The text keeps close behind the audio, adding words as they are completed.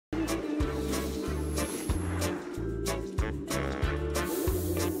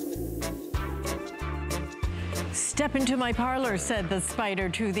Step into my parlor, said the spider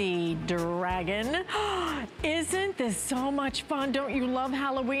to the dragon. Isn't this so much fun? Don't you love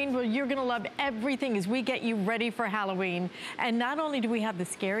Halloween? Well, you're gonna love everything as we get you ready for Halloween. And not only do we have the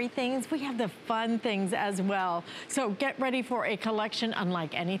scary things, we have the fun things as well. So get ready for a collection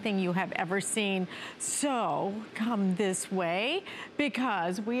unlike anything you have ever seen. So come this way,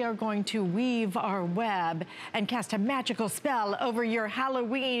 because we are going to weave our web and cast a magical spell over your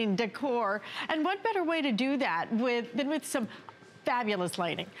Halloween decor. And what better way to do that than with some fabulous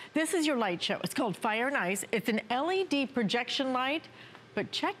lighting. This is your light show. It's called Fire and Ice. It's an LED projection light, but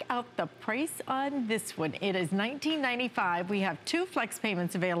check out the price on this one. It is $19.95. We have 2 flex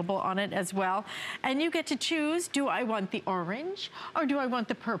payments available on it as well. And you get to choose, do I want the orange or do I want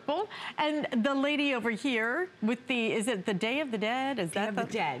the purple? And the lady over here with the, is it the Day of the Dead? Is that the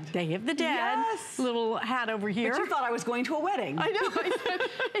Dead? Day of the Dead. Yes. Little hat over here. But you thought I was going to a wedding. I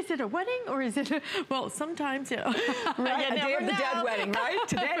know. Is it a wedding or is it, well, sometimes, you know. Right, a Day of the Dead wedding, right?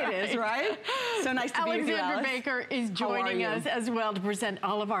 Today right. It is, right? So nice to be with you, Alice. Alexandra Baker is joining us as well to present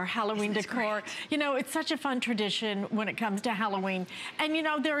all of our Halloween decor. Great. You know, it's such a fun tradition when it comes to Halloween. And you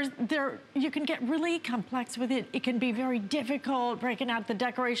know, you can get really complex with it. It can be very difficult breaking out the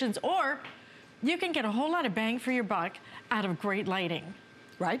decorations, or you can get a whole lot of bang for your buck out of great lighting.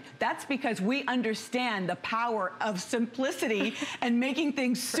 Right? That's because we understand the power of simplicity and making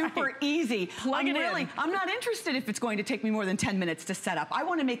things super easy. Plug it in. I'm not interested if it's going to take me more than 10 minutes to set up. I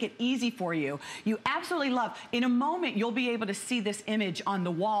want to make it easy for you. You absolutely love. In a moment, you'll be able to see this image on the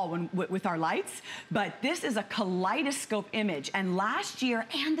wall with our lights, but this is a kaleidoscope image. And last year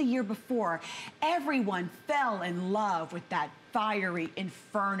and the year before, everyone fell in love with that fiery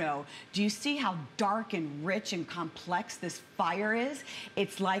inferno. Do you see how dark and rich and complex this fire is?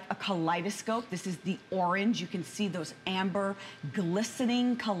 It's like a kaleidoscope. This is the orange. You can see those amber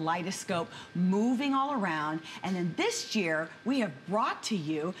glistening kaleidoscope moving all around. And then this year, we have brought to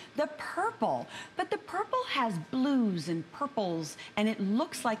you the purple. But the purple has blues and purples, and it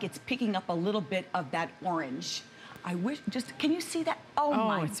looks like it's picking up a little bit of that orange. I wish, can you see that? Oh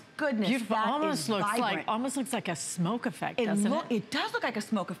my goodness, beautiful. That almost is looks vibrant. like almost looks like a smoke effect, doesn't it? It does look like a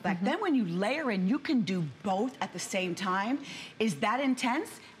smoke effect. Then when you layer in, you can do both at the same time. Is that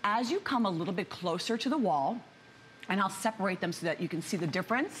intense? As you come a little bit closer to the wall, and I'll separate them so that you can see the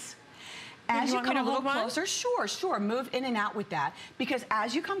difference. As you come a little closer, sure, move in and out with that. Because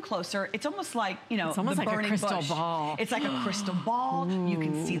as you come closer, it's almost like, you know, the burning bush. It's almost like a crystal ball. It's like a crystal ball. Ooh. You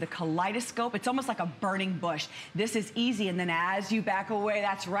can see the kaleidoscope. It's almost like a burning bush. This is easy, and then as you back away,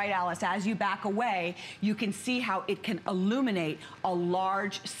 that's right, Alice, as you back away, you can see how it can illuminate a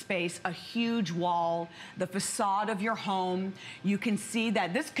large space, a huge wall, the facade of your home. You can see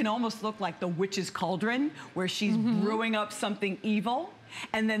that this can almost look like the witch's cauldron, where she's brewing up something evil.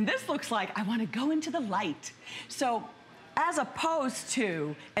 And then this looks like, I want to go into the light. So as opposed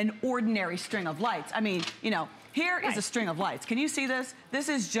to an ordinary string of lights, I mean, you know, here is a string of lights. Can you see this? This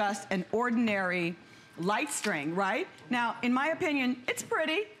is just an ordinary light string, right? Now, in my opinion, it's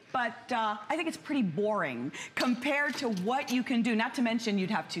pretty, but I think it's pretty boring compared to what you can do. Not to mention you'd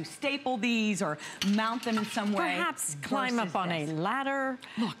have to staple these or mount them in some way. Perhaps climb up on a ladder.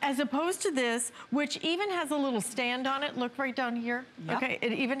 Look. As opposed to this, which even has a little stand on it. Look right down here. Yep. Okay,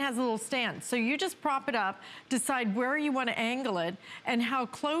 it even has a little stand. So you just prop it up, decide where you want to angle it and how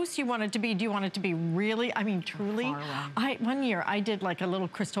close you want it to be. Do you want it to be really, I mean, truly? One year I did like a little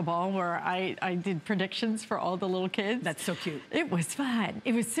crystal ball where I did predictions for all the little kids. That's so cute. It was fun.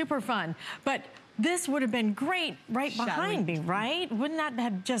 It was super fun. But this would have been great right behind me, right? Wouldn't that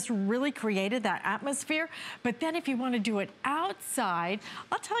have just really created that atmosphere? But then if you want to do it outside,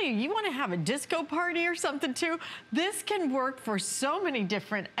 I'll tell you, you want to have a disco party or something too, this can work for so many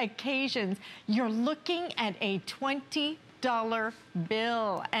different occasions. You're looking at a $20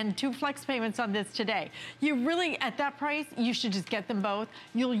 bill and 2 flex payments on this today. You really, at that price, you should just get them both.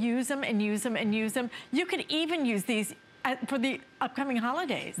 You'll use them and use them and use them. You could even use these for the upcoming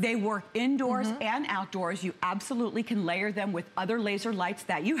holidays. They work indoors and outdoors. You absolutely can layer them with other laser lights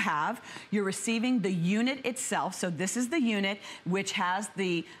that you have. You're receiving the unit itself. So this is the unit, which has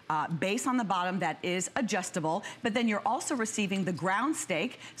the base on the bottom that is adjustable. But then you're also receiving the ground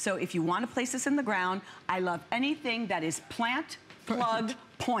stake. So if you want to place this in the ground, I love anything that is plant, plug,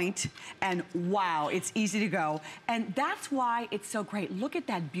 point, and wow, it's easy to go. And that's why it's so great. Look at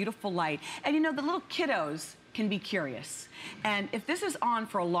that beautiful light. And you know, the little kiddos can be curious. And if this is on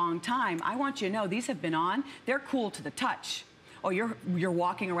for a long time, I want you to know these have been on. They're cool to the touch. or you're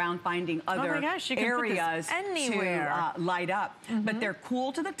walking around finding other areas to light up. But they're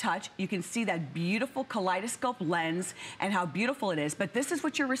cool to the touch. You can see that beautiful kaleidoscope lens and how beautiful it is. But this is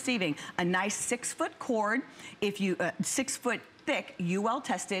what you're receiving: a nice 6-foot cord, 6-foot thick UL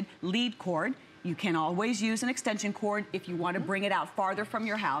tested lead cord. You can always use an extension cord if you want to bring it out farther from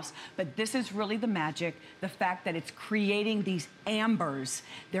your house. But this is really the magic, the fact that it's creating these ambers.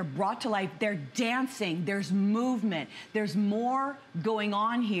 They're brought to life, they're dancing, there's movement. There's more going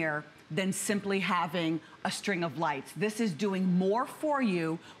on here than simply having a string of lights. This is doing more for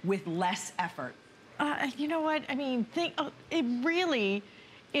you with less effort. You know what? I mean, it really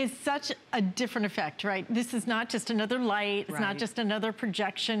is such a different effect, right? This is not just another light. It's not just another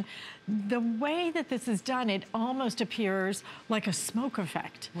projection. The way that this is done, it almost appears like a smoke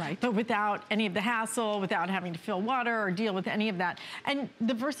effect. Right. But without any of the hassle, without having to fill water or deal with any of that. And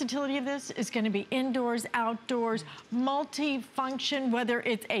the versatility of this is going to be indoors, outdoors, multi-function, whether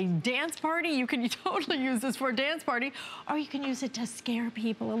it's a dance party, you can totally use this for a dance party, or you can use it to scare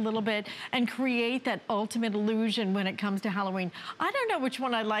people a little bit and create that ultimate illusion when it comes to Halloween. I don't know which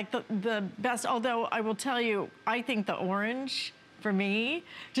one I like the best, although I will tell you, I think the orange, for me,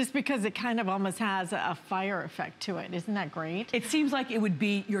 just because it kind of almost has a fire effect to it. Isn't that great? It seems like it would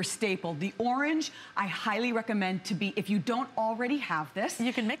be your staple. The orange, I highly recommend to be, if you don't already have this.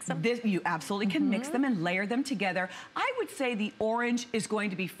 You can mix them. You absolutely can mix them and layer them together. I would say the orange is going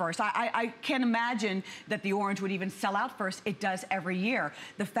to be first. I can't imagine that the orange would even sell out first. It does every year.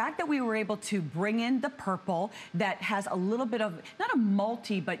 The fact that we were able to bring in the purple that has a little bit of, not a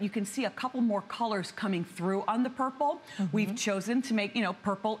multi, but you can see a couple more colors coming through on the purple. We've chosen to make,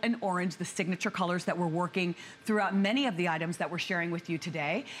 purple and orange the signature colors that we're working throughout many of the items that we're sharing with you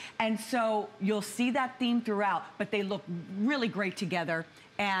today. And so you'll see that theme throughout, but they look really great together.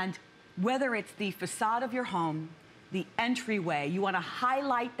 And whether it's the facade of your home, the entryway, you want to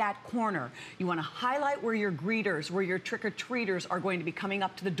highlight that corner. You want to highlight where your greeters, where your trick-or-treaters are going to be coming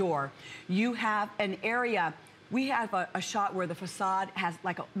up to the door. You have an area, we have a shot where the facade has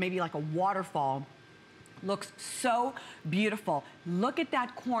maybe like a waterfall. Looks so beautiful. Look at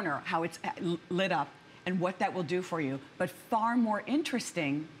that corner, how it's lit up and what that will do for you. But far more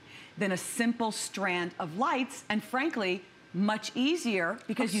interesting than a simple strand of lights, and frankly, much easier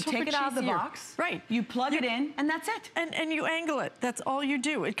because you take it out of the box, you plug it in, and that's it. And you angle it. That's all you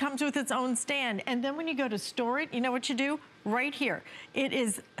do. It comes with its own stand. And then when you go to store it, you know what you do? Right here. It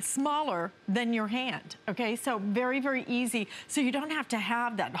is smaller than your hand, okay? So very, very easy. So you don't have to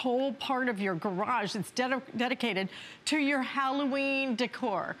have that whole part of your garage that's dedicated to your Halloween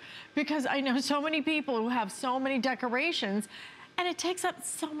decor. Because I know so many people who have so many decorations, and it takes up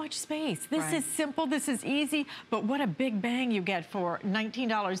so much space. This is simple, this is easy, but what a big bang you get for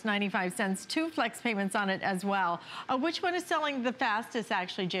 $19.95, 2 flex payments on it as well. Which one is selling the fastest,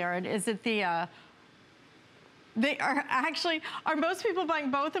 actually, Jared? Is it the, they are actually, are most people buying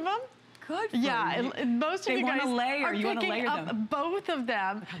both of them? Good for you. Most of you guys are picking up both of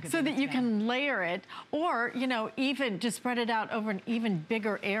them so that you can layer it, or, even just spread it out over an even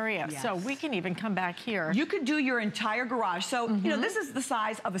bigger area. So we can even come back here. You could do your entire garage. So, this is the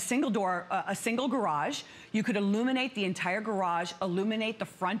size of a single door, a single garage. You could illuminate the entire garage, illuminate the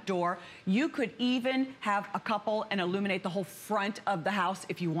front door. You could even have a couple and illuminate the whole front of the house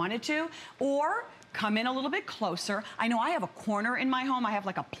if you wanted to, or come in a little bit closer. I know I have a corner in my home. I have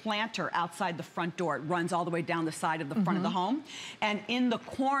like a planter outside the front door. It runs all the way down the side of the front of the home. And in the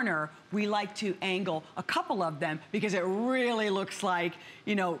corner, we like to angle a couple of them because it really looks like,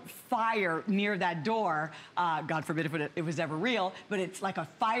 fire near that door. God forbid if it was ever real, but it's like a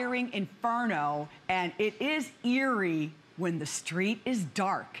firing inferno. And it is eerie when the street is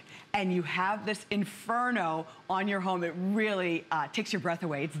dark and you have this inferno on your home. It really takes your breath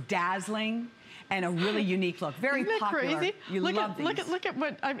away. It's dazzling. And a really unique look. Very popular. Isn't that crazy? You love these. Look at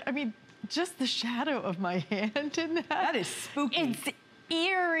what, I mean, just the shadow of my hand in that. That is spooky. It's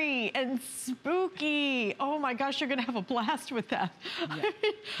eerie and spooky. Oh my gosh, you're gonna have a blast with that. Yeah.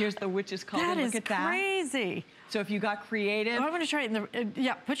 Here's the witch's cauldron. Look at that. That is crazy. So if you got creative. Oh, I'm gonna try it in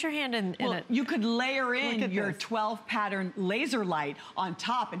the, put your hand in it. You could layer in your 12 pattern laser light on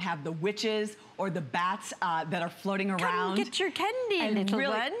top and have the witches or the bats that are floating around. Come get your candy, little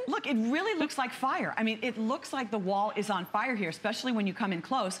one. Look, it really looks like fire. I mean, it looks like the wall is on fire here, especially when you come in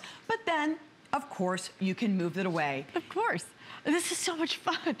close. But then, of course, you can move it away. Of course. This is so much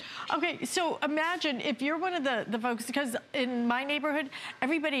fun. Okay, so imagine if you're one of the folks, because in my neighborhood,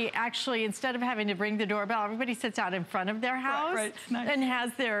 everybody actually, instead of having to ring the doorbell, everybody sits out in front of their house and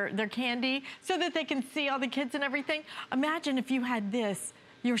has their candy so that they can see all the kids and everything. Imagine if you had this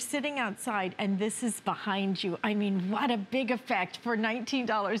You're sitting outside and this is behind you. I mean, what a big effect for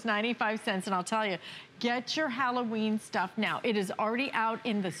 $19.95. And I'll tell you, get your Halloween stuff now. It is already out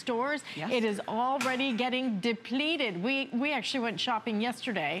in the stores. Yes. It is already getting depleted. We actually went shopping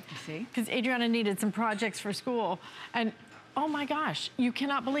yesterday because Adriana needed some projects for school. And oh my gosh, you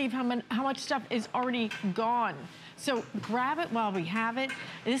cannot believe how much stuff is already gone. So grab it while we have it.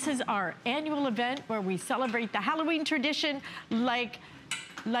 This is our annual event where we celebrate the Halloween tradition like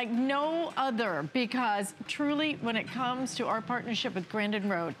no other, because truly when it comes to our partnership with Grandin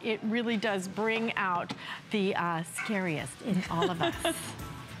Road, it really does bring out the scariest in all of us.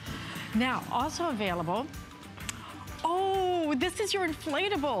 Now, also available, oh, this is your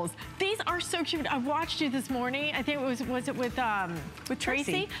inflatables. These are so cute. I watched you this morning. I think it was it with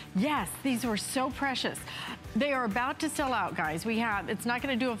Tracy? Yes, these were so precious. They are about to sell out, guys. It's not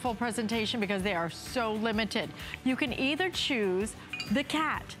gonna do a full presentation because they are so limited. You can either choose the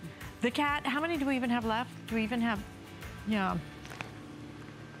cat. The cat, how many do we even have left? Do we even have, yeah.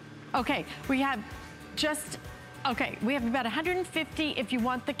 Okay, we have about 150 if you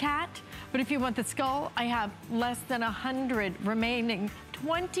want the cat, but if you want the skull, I have less than 100 remaining,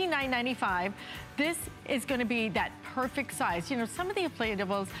 $29.95. This is gonna be that perfect size. You know, some of the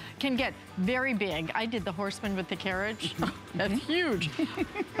inflatables can get very big. I did the horseman with the carriage. That's huge.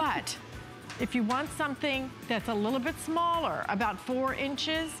 But if you want something that's a little bit smaller, about 4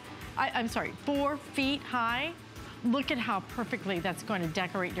 inches, I'm sorry, 4 feet high, look at how perfectly that's going to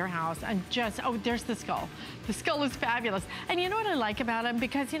decorate your house. And just, oh, there's the skull. The skull is fabulous. And you know what I like about them?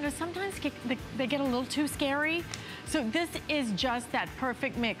 Because, you know, sometimes they get a little too scary. So this is just that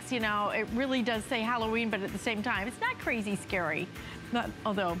perfect mix, you know. It really does say Halloween, but at the same time, it's not crazy scary.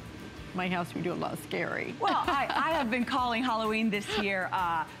 Although, my house, we do a lot of scary. Well, I have been calling Halloween this year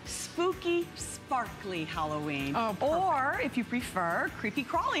spooky, sparkly Halloween. Oh, or, if you prefer, creepy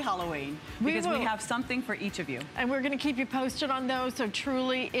crawly Halloween. Because we have something for each of you. And we're gonna keep you posted on those, so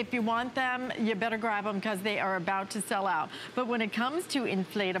truly, if you want them, you better grab them because they are about to sell out. But when it comes to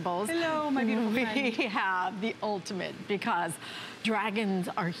inflatables, hello, my beautiful friend. We have the ultimate, because dragons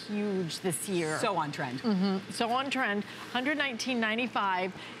are huge this year. So on trend. So on trend,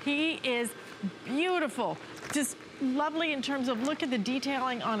 $119.95. He is beautiful, just lovely in terms of, look at the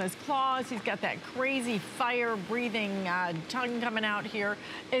detailing on his claws. He's got that crazy fire-breathing tongue coming out here.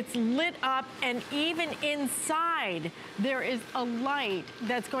 It's lit up, and even inside, there is a light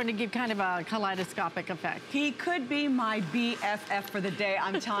that's going to give kind of a kaleidoscopic effect. He could be my BFF for the day,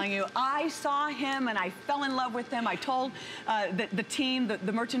 I'm telling you. I saw him and I fell in love with him. I told the team, the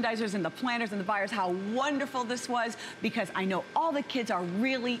merchandisers and the planners and the buyers how wonderful this was, because I know all the kids are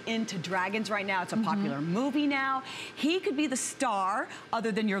really into dragons right now. It's a popular movie now. He could be the star,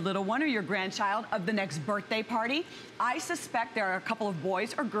 other than your little one or your grandchild, of the next birthday party. I suspect there are a couple of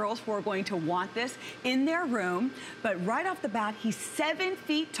boys or girls who are going to want this in their room, but right off the bat, he's 7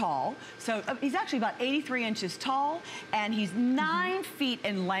 feet tall. So he's actually about 83 inches tall, and he's 9 feet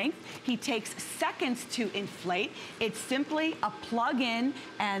in length. He takes seconds to inflate. It's simply a plug-in,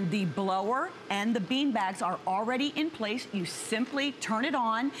 and the blower and the bean bags are already in place. You simply turn it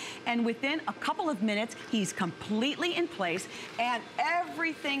on, and within a couple of minutes, he's completely in place, and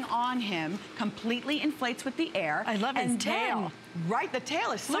everything on him completely inflates with the air. I love his tail. Right, the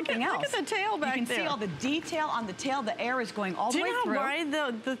tail is something else. Look at the tail back there. You can see all the detail on the tail. The air is going all the way through. Do you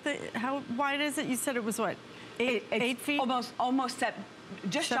know how wide is it? You said it was what? 8 feet? Almost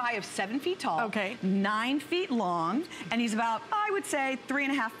just shy of 7 feet tall. Okay. 9 feet long, and he's about, I would say,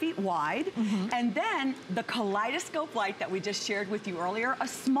 3.5 feet wide. And then the kaleidoscope light that we just shared with you earlier,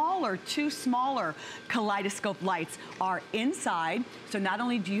 two smaller kaleidoscope lights are inside. So not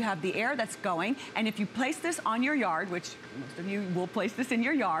only do you have the air that's going, and if you place this on your yard, which most of you will place this in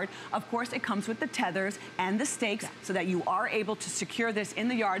your yard, of course it comes with the tethers and the stakes so that you are able to secure this in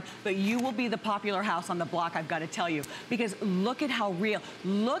the yard, but you will be the popular house on the block, I've got to tell you, because look at how real.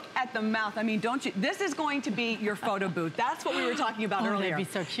 Look at the mouth. I mean, don't you? This is going to be your photo booth. That's what we were talking about earlier. That'd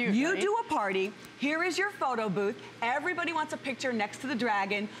be so cute, You right? do a party. Here is your photo booth. Everybody wants a picture next to the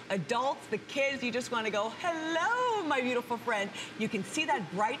dragon. Adults, the kids, you just want to go, hello, my beautiful friend. You can see that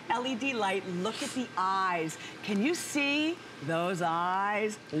bright LED light. Look at the eyes. Can you see those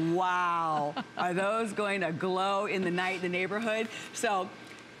eyes? Wow. Are those going to glow in the night in the neighborhood? So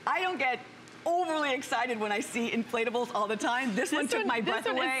I don't get overly excited when I see inflatables all the time. This one took my breath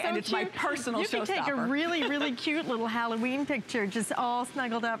away, and it's my personal showstopper. You can take a really, really cute little Halloween picture, just all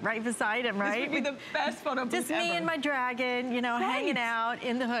snuggled up right beside him, right? This would be the best photo booth Just me ever. and my dragon, you know, hanging out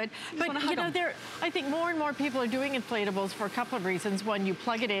in the hood. But, you know, I think more and more people are doing inflatables for a couple of reasons. One, you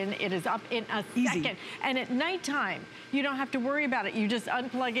plug it in, it is up in a second. And at nighttime, you don't have to worry about it. You just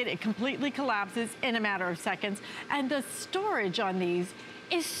unplug it, it completely collapses in a matter of seconds. And the storage on these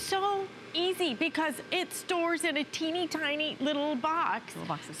is so easy because it stores in a teeny tiny little box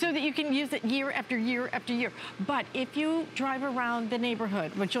so that you can use it year after year after year. But if you drive around the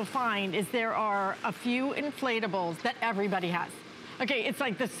neighborhood, what you'll find is there are a few inflatables that everybody has. Okay, it's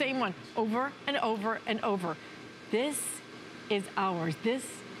like the same one over and over and over. This is ours. This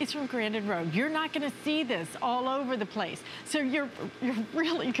is from Grandin Road. You're not gonna see this all over the place. So you're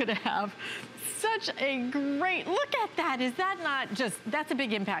really gonna have such a great, look at that. Is that not just, that's a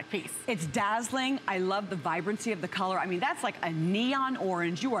big impact piece. It's dazzling. I love the vibrancy of the color. I mean, that's like a neon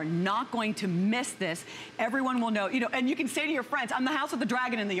orange. You are not going to miss this. Everyone will know, you know, and you can say to your friends, I'm the house with the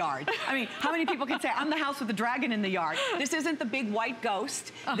dragon in the yard. I mean, how many people can say, I'm the house with the dragon in the yard? This isn't the big white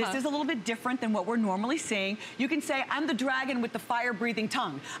ghost. This is a little bit different than what we're normally seeing. You can say, I'm the dragon with the fire-breathing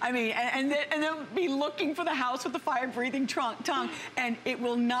tongue. I mean, and they'll be looking for the house with the fire-breathing tongue, and it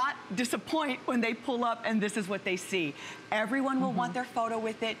will not disappoint when they pull up and this is what they see. Everyone will want their photo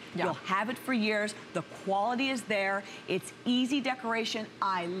with it. You'll have it for years. The quality is there. It's easy decoration.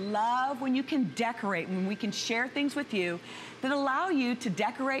 I love when you can decorate, when we can share things with you that allow you to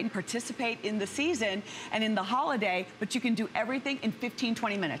decorate and participate in the season and in the holiday, but you can do everything in 15,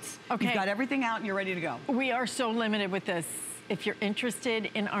 20 minutes. Okay. You've got everything out and you're ready to go. We are so limited with this. If you're interested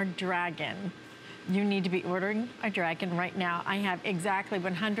in our dragon, you need to be ordering a dragon right now. I have exactly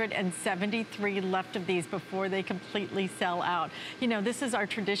 173 left of these before they completely sell out. You know, this is our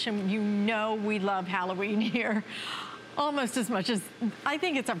tradition. You know we love Halloween here. Almost as much as, I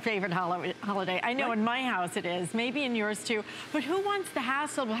think it's our favorite holiday. I know in my house it is, maybe in yours too. But who wants the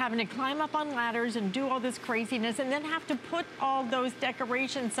hassle of having to climb up on ladders and do all this craziness and then have to put all those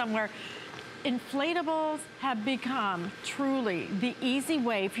decorations somewhere? Inflatables have become truly the easy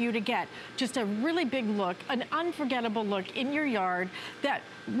way for you to get just a really big look, an unforgettable look in your yard that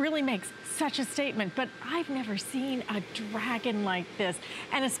really makes such a statement. But I've never seen a dragon like this,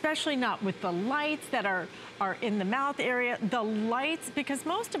 and especially not with the lights that are in the mouth area. The lights, because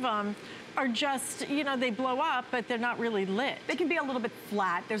most of them are just, you know, they blow up, but they're not really lit. They can be a little bit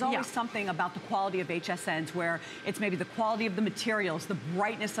flat. There's always something about the quality of HSNs where it's maybe the quality of the materials, the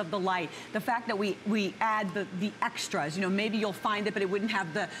brightness of the light, the fact that we add the extras. You know, maybe you'll find it, but it wouldn't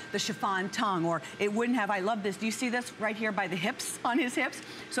have the chiffon tongue, or it wouldn't have, I love this. Do you see this right here by the hips, on his hips?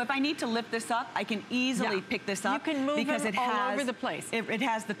 So if I need to lift this up, I can easily pick this up. You can move because them all over the place. It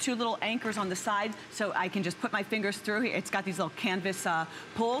has the two little anchors on the side, so I can just put my fingers through. It's got these little canvas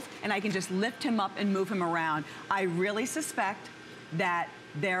pulls, and I can just lift him up and move him around. I really suspect that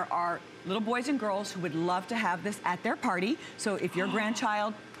there are little boys and girls who would love to have this at their party. So if your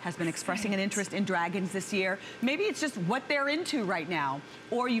grandchild has been expressing an interest in dragons this year, maybe it's just what they're into right now,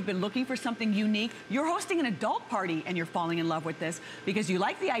 or you've been looking for something unique, you're hosting an adult party and you're falling in love with this because you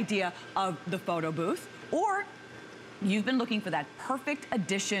like the idea of the photo booth, or you've been looking for that perfect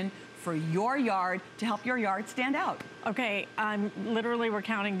addition for your yard to help your yard stand out. Okay, we're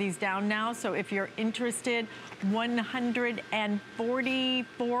counting these down now, so if you're interested,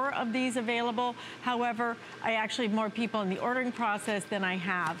 144 of these available. However, I actually have more people in the ordering process than I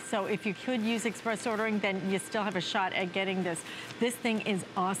have. So if you could use express ordering, then you still have a shot at getting this. This thing is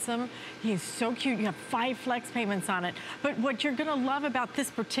awesome. He is so cute. You have 5 flex payments on it. But what you're gonna love about this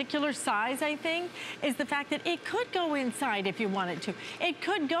particular size, I think, is the fact that it could go inside if you wanted to. It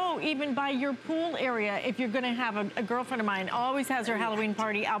could go even by your pool area if you're gonna have a girlfriend of mine always has her Halloween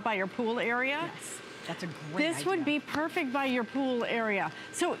party out by your pool area. Yes, that's a great idea. This would be perfect by your pool area.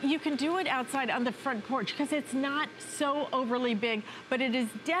 So you can do it outside on the front porch because it's not so overly big, but it is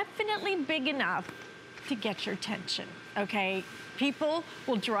definitely big enough to get your attention, okay? People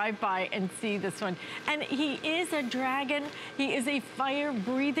will drive by and see this one. And he is a dragon. He is a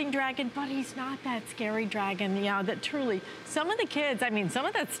fire-breathing dragon, but he's not that scary dragon, that truly, some of the kids, I mean, some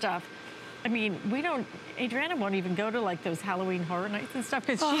of that stuff, I mean, Adriana won't even go to like those Halloween horror nights and stuff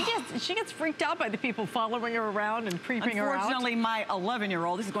because she gets freaked out by the people following her around and creeping her out. Unfortunately, my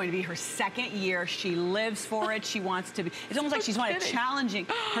 11-year-old, this is going to be her second year. She lives for it. She wants to be. It's almost like she's wanted challenging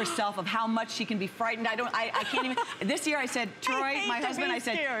herself of how much she can be frightened. I can't even. This year I said, Troy, my husband, I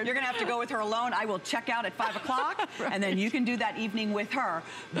said, you're going to have to go with her alone. I will check out at 5 o'clock and then you can do that evening with her.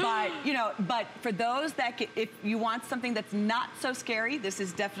 But, you know, but for those that, if you want something that's not so scary, this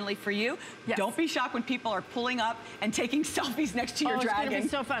is definitely for you. Yes. Don't be shocked when people are pulling up and taking selfies next to your dragon. It's going to be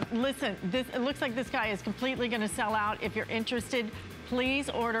so fun. Listen, it looks like this guy is completely going to sell out. If you're interested, please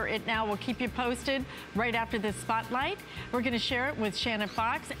order it now. We'll keep you posted right after this spotlight. We're going to share it with Shannon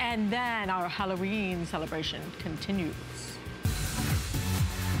Fox, and then our Halloween celebration continues.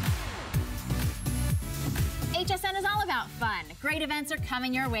 HSN is all about fun. Great events are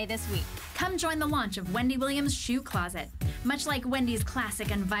coming your way this week. Come join the launch of Wendy Williams' Shoe Closet. Much like Wendy's classic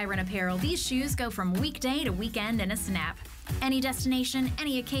and vibrant apparel, these shoes go from weekday to weekend in a snap. Any destination,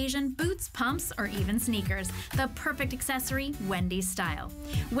 any occasion, boots, pumps, or even sneakers. The perfect accessory, Wendy's style.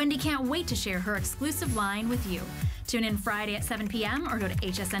 Wendy can't wait to share her exclusive line with you. Tune in Friday at 7 p.m. or go to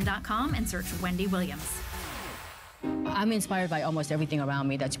hsn.com and search Wendy Williams. I'm inspired by almost everything around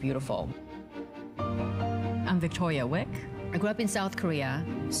me that's beautiful. I'm Victoria Wick. I grew up in South Korea,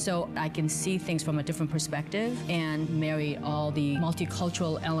 so I can see things from a different perspective and marry all the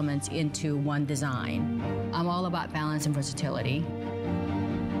multicultural elements into one design. I'm all about balance and versatility.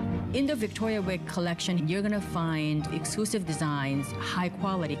 In the Victoria Wick collection, you're gonna find exclusive designs, high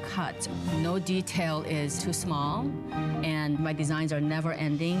quality cuts. No detail is too small, and my designs are never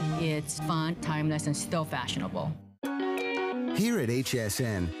ending. It's fun, timeless, and still fashionable. Here at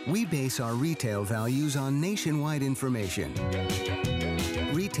HSN, we base our retail values on nationwide information.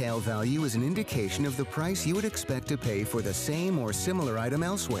 Retail value is an indication of the price you would expect to pay for the same or similar item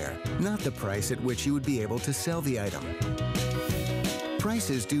elsewhere, not the price at which you would be able to sell the item.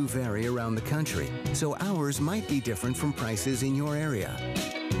 Prices do vary around the country, so ours might be different from prices in your area.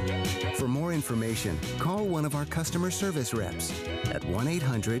 For more information, call one of our customer service reps at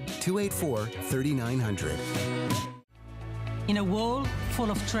 1-800-284-3900. In a world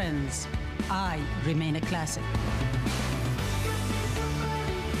full of trends, I remain a classic.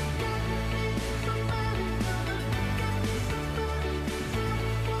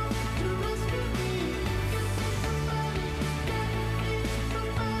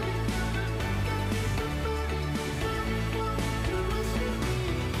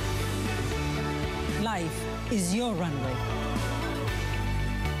 Life is your runway.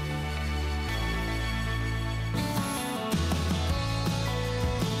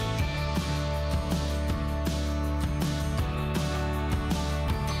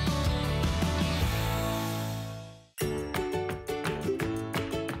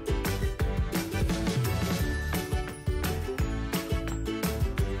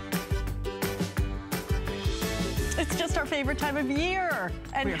 It's just our favorite time of year.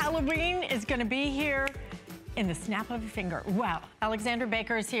 And Halloween is going to be here in the snap of a finger. Wow. Alexandra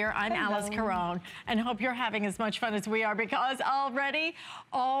Baker is here. I'm Alice Caron. And hope you're having as much fun as we are because already,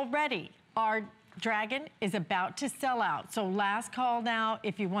 our dragon is about to sell out. So last call now.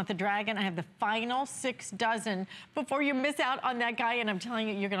 If you want the dragon, I have the final 6 dozen before you miss out on that guy. And I'm telling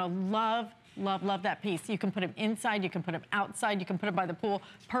you, you're going to love that piece. You can put him inside, you can put him outside, you can put him by the pool.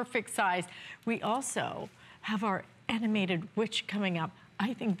 Perfect size. We also have our animated witch coming up.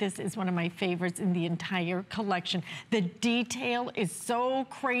 I think this is one of my favorites in the entire collection. The detail is so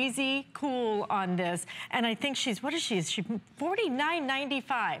crazy cool on this. And I think she's, what is she? She's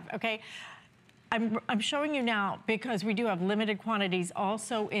 $49.95, okay? I'm showing you now because we do have limited quantities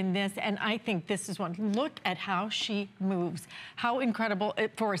also in this, and I think this is one. Look at how she moves. How incredible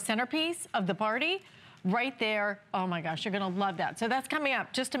for a centerpiece of the party. Right there. Oh my gosh, you're gonna love that. So that's coming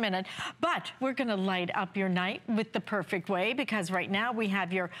up just a minute. But we're gonna light up your night with the perfect way because right now we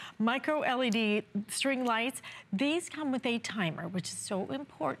have your micro LED string lights. These come with a timer, which is so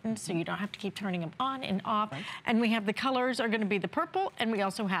important so you don't have to keep turning them on and off. Right. And we have the colors are gonna be the purple, and we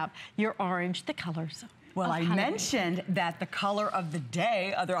also have your orange, the colors. Well, I mentioned that the color of the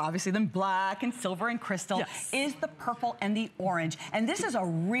day, other obviously than black and silver and crystal, is the purple and the orange. And this is a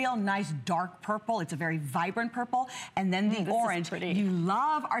real nice dark purple. It's a very vibrant purple. And then the orange. You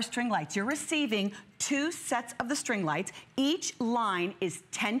love our string lights. You're receiving 2 sets of the string lights. Each line is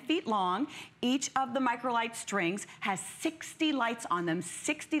 10 feet long. Each of the microlight strings has 60 lights on them,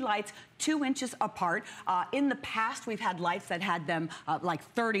 60 lights 2 inches apart. In the past, we've had lights that had them like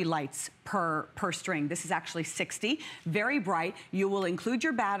 30 lights per string. This is actually 60, very bright. You will include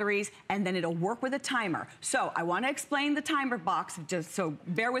your batteries, and then it'll work with a timer. So I want to explain the timer box, just so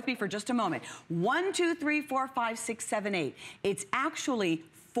bear with me for just a moment. 1, 2, 3, 4, 5, 6, 7, 8. It's actually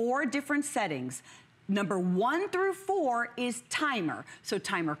 4 different settings. Number 1 through 4 is timer. So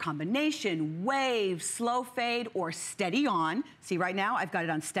timer combination, wave, slow fade, or steady on. See, right now I've got it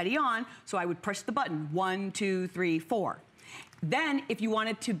on steady on, so I would push the button, 1, 2, 3, 4. Then if you want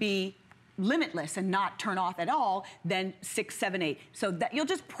it to be limitless and not turn off at all, then 6, 7, 8. So that you'll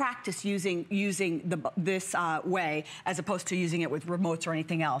just practice using this way as opposed to using it with remotes or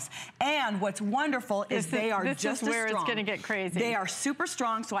anything else. And what's wonderful is they are just as strong. This is where it's going to get crazy. They are super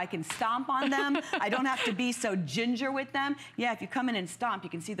strong, so I can stomp on them. I don't have to be so ginger with them. Yeah, if you come in and stomp, you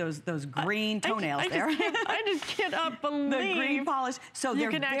can see those green toenails there. I just can't believe the green polish. So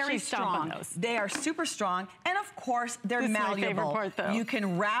they're very strong. Those. They are super strong, and of course they're malleable. This is my favorite part, though. You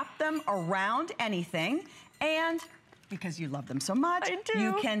can wrap them around anything, and because you love them so much, I do.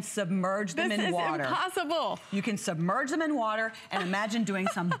 You can submerge them in water. This is impossible. You can submerge them in water and imagine doing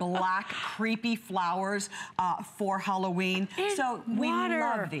some black, creepy flowers for Halloween. So we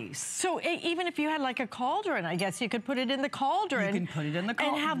love these. So even if you had like a cauldron, I guess you could put it in the cauldron. You can put it in the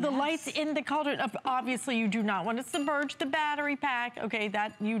cauldron. And have the lights in the cauldron. Obviously, you do not want to submerge the battery pack. Okay,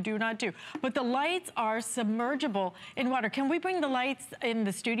 that you do not do. But the lights are submergible in water. Can we bring the lights in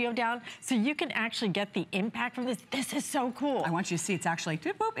the studio down so you can actually get the impact from this? This is so cool. I want you to see it's actually,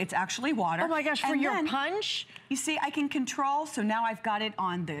 it's actually water. Oh my gosh, for your punch? You see, I can control, so now I've got it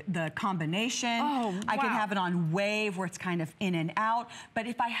on the combination. Oh, wow. I can have it on wave where it's kind of in and out. But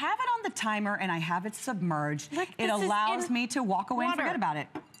if I have it on the timer and I have it submerged, it allows me to walk away and forget about it.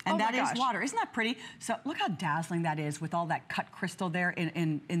 And that is water. Isn't that pretty? So look how dazzling that is with all that cut crystal there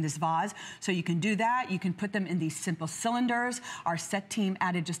in this vase. So you can do that. You can put them in these simple cylinders. Our set team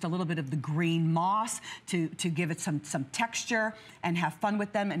added just a little bit of the green moss to give it some texture and have fun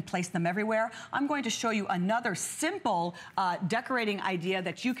with them and place them everywhere. I'm going to show you another simple decorating idea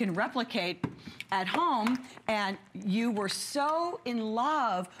that you can replicate at home. And you were so in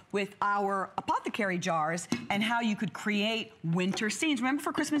love with our apothecary jars and how you could create winter scenes. Remember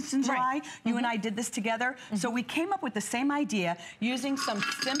for Christmas in July, you and I did this together? So we came up with the same idea using some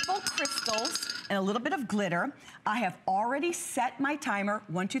simple crystals and a little bit of glitter. I have already set my timer,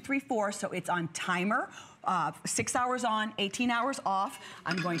 1, 2, 3, 4, so it's on timer. 6 hours on, 18 hours off.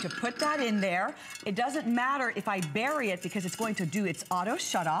 I'm going to put that in there. It doesn't matter if I bury it because it's going to do its auto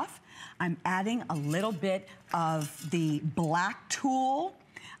shut off. I'm adding a little bit of the black tulle.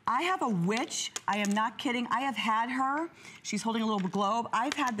 I have a witch. I am not kidding. I have had her. She's holding a little globe.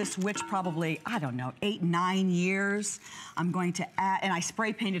 I've had this witch probably, I don't know, 8, 9 years. I'm going to add, and I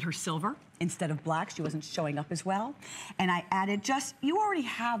spray painted her silver instead of black. She wasn't showing up as well. And I added you already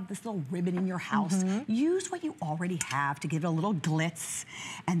have this little ribbon in your house. Use what you already have to give it a little glitz.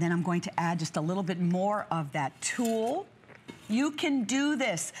 And then I'm going to add just a little bit more of that tulle. You can do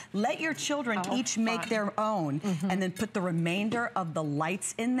this. Let your children each make their own and then put the remainder of the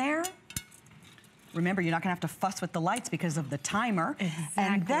lights in there. Remember, you're not gonna have to fuss with the lights because of the timer. Exactly.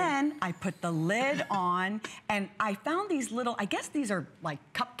 And then I put the lid on, and I found these little, I guess these are like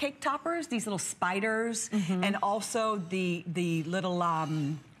cupcake toppers, these little spiders, and also the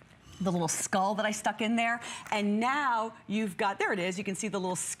little skull that I stuck in there. And now you've got, there it is, you can see the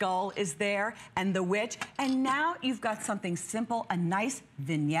little skull is there and the witch. And now you've got something simple, a nice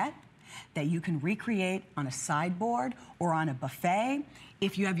vignette that you can recreate on a sideboard or on a buffet.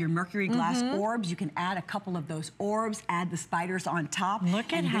 If you have your mercury glass orbs, you can add a couple of those orbs, add the spiders on top.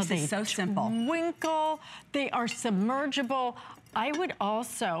 Look at how this is so simple. Twinkle. They are submergible. I would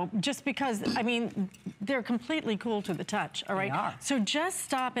also, just because, I mean, they're completely cool to the touch, all right? They are. So just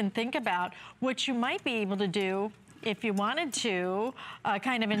stop and think about what you might be able to do if you wanted to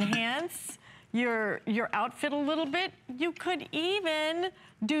kind of enhance your outfit a little bit. You could even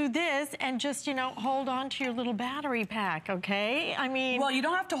do this and just, you know, hold on to your little battery pack, okay? I mean... Well, you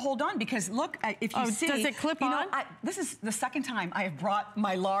don't have to hold on because, look, if you see... Does it clip on? This is the second time I have brought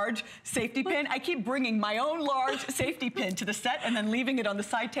my large safety pin. I keep bringing my own large safety pin to the set and then leaving it on the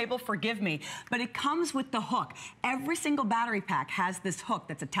side table. Forgive me. But it comes with the hook. Every single battery pack has this hook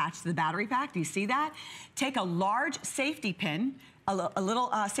that's attached to the battery pack. Do you see that? Take a large safety pin, a little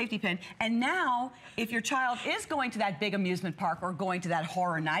safety pin, and now if your child is going to that big amusement park or going to that horror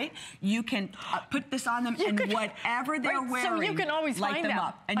or a night, you can put this on them and whatever they're wearing, so you can always light find them them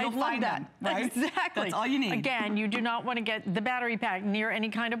up. And you'll find them, right? Exactly. That's all you need. Again, you do not want to get the battery pack near any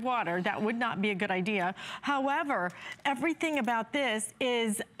kind of water. That would not be a good idea. However, everything about this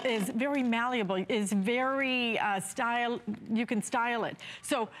is very malleable, is very you can style it.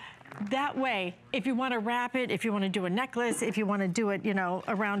 So that way, if you want to wrap it, if you want to do a necklace, if you want to do it, you know,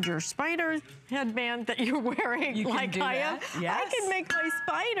 around your spider headband that you're wearing, you like I am, yes. I can make my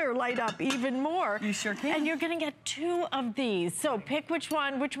spider light up even more. You sure can. And you're going to get 2 of these. So pick which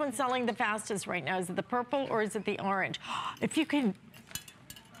one. Which one's selling the fastest right now? Is it the purple or is it the orange? If you can...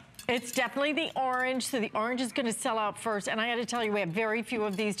 It's definitely the orange, so the orange is going to sell out first. And I got to tell you, we have very few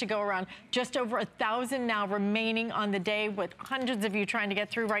of these to go around. Just over 1,000 now remaining on the day, with hundreds of you trying to get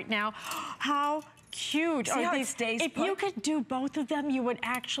through right now. How cute See are how these? it stays If put? you could do both of them, you would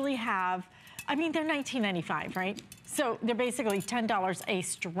actually have, I mean, they're $19.95, right? So they're basically $10 a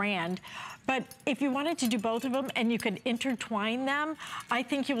strand. But if you wanted to do both of them and you could intertwine them, I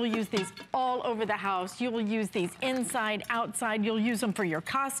think you will use these all over the house. You will use these inside, outside. You'll use them for your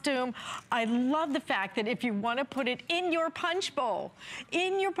costume. I love the fact that if you want to put it in your punch bowl,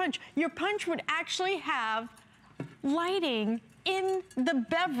 your punch would actually have lighting in the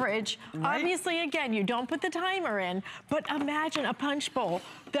beverage. Right. Obviously, again, you don't put the timer in, but imagine a punch bowl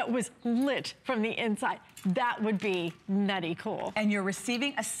that was lit from the inside. That would be nutty cool. And you're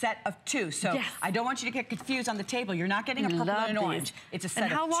receiving a set of 2. So yes. I don't want you to get confused on the table. You're not getting a purple and an orange. It's a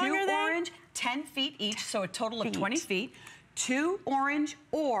set of 2 orange, 10 feet each, so a total of 20 feet. 2 orange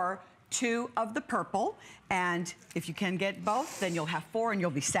or 2 of the purple. And if you can get both, then you'll have 4 and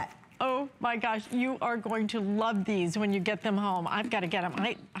you'll be set. Oh my gosh, you are going to love these when you get them home. I've got to get them.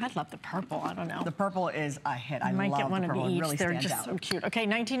 I love the purple, I don't know. The purple is a hit. I might love get one the purple. of each. Really They're stands just out. so cute. Okay,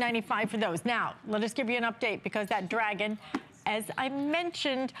 $19.95 for those. Now, let us give you an update because that dragon, as I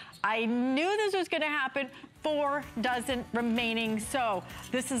mentioned, I knew this was going to happen. 4 dozen remaining. So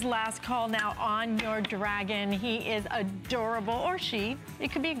this is last call now on your dragon. He is adorable, or she.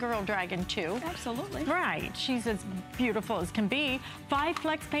 It could be a girl dragon too. Absolutely. Right. She's as beautiful as can be. 5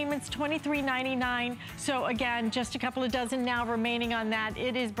 flex payments, $23.99. So again, just a couple of dozen now remaining on that.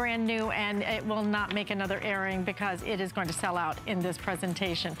 It is brand new and it will not make another airing because it is going to sell out in this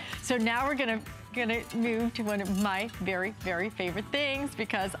presentation. So now we're gonna move to one of my very, very favorite things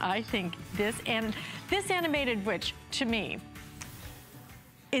because I think this animated witch, to me,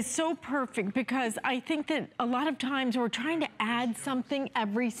 is so perfect because I think that a lot of times we're trying to add something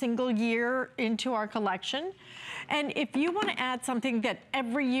every single year into our collection. And if you want to add something that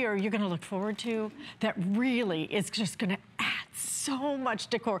every year you're going to look forward to, that really is just going to add so much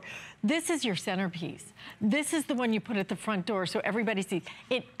decor. This is your centerpiece. This is the one you put at the front door so everybody sees.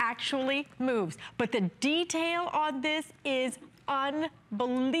 It actually moves. But the detail on this is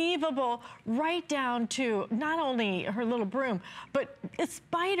unbelievable, right down to not only her little broom, but a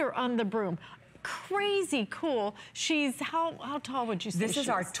spider on the broom. Crazy cool. She's, how tall would you say This is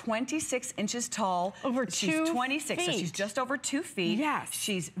our 26 inches tall. Over 2 She's 26, feet. so she's just over 2 feet. Yes.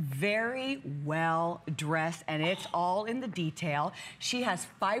 She's very well dressed, and it's all in the detail. She has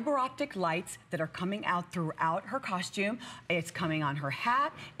fiber optic lights that are coming out throughout her costume. It's coming on her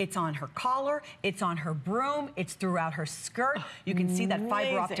hat, it's on her collar, it's on her broom, it's throughout her skirt. You can see that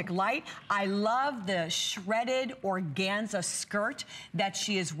fiber optic light. I love the shredded organza skirt that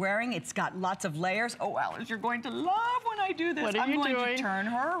she is wearing. It's got lots of layers. Oh, Alice, you're going to love when I do this. What are you doing? I'm going to turn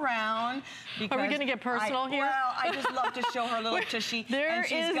her around. Because are we going to get personal here? Well, I just love to show her little tushy. There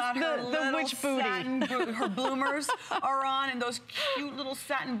she's is got her the witch booty. satin, her bloomers are on, and those cute little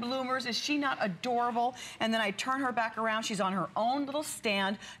satin bloomers. Is she not adorable? And then I turn her back around. She's on her own little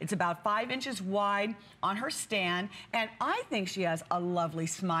stand. It's about 5 inches wide on her stand, and I think she has a lovely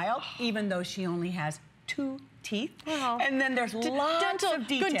smile, even though she only has 2 teeth. Well, and then there's lots of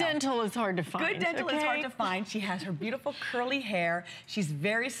detail. Good dental is hard to find. Good dental is hard to find. She has her beautiful curly hair. She's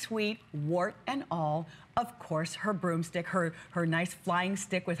very sweet, wart and all. Of course, her broomstick, her nice flying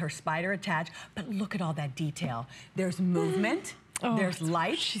stick with her spider attached. But look at all that detail. There's movement. Oh, there's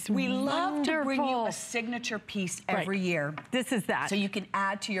light. We love to bring you a signature piece every year. This is that. So you can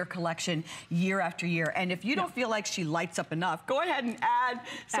add to your collection year after year. And if you don't feel like she lights up enough, go ahead and add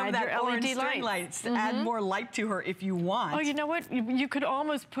some of that orange string lights. Add more light to her if you want. Oh, you know what? You could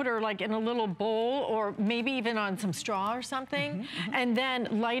almost put her like in a little bowl or maybe even on some straw or something and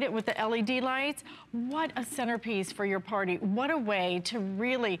then light it with the LED lights. What a centerpiece for your party. What a way to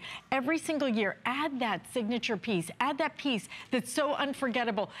really, every single year, add that signature piece. Add that piece that's so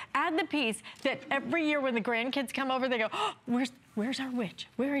unforgettable. Add the piece that every year when the grandkids come over, they go, oh, where's our witch?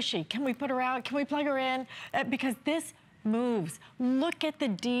 Where is she? Can we put her out? Can we plug her in? Because this moves. Look at the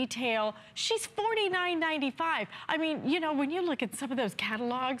detail. She's $49.95. I mean, you know, when you look at some of those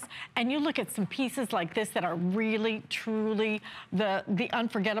catalogs and you look at some pieces like this that are really, truly the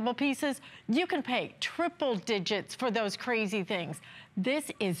unforgettable pieces, you can pay triple digits for those crazy things.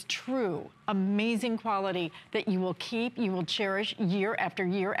 This is true, amazing quality that you will keep, you will cherish year after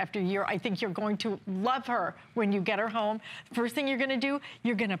year after year. I think you're going to love her when you get her home. First thing you're gonna do,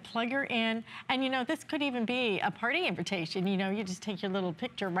 you're gonna plug her in. And you know, this could even be a party invitation. You know, you just take your little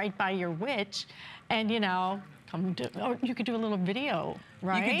picture right by your witch and, you know, come do, or you could do a little video,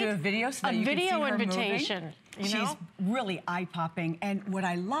 right? You could do a video so that you can see her moving. A video invitation. She's really eye-popping. And what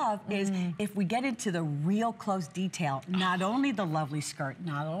I love is if we get into the real close detail, not only the lovely skirt,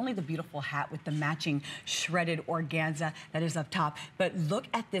 not only the beautiful hat with the matching shredded organza that is up top, but look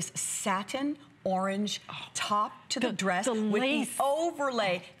at this satin orange top to the dress with the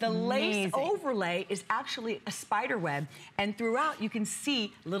overlay. The lace overlay is actually a spider web, and throughout you can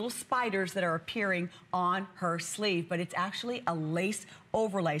see little spiders that are appearing on her sleeve, but it's actually a lace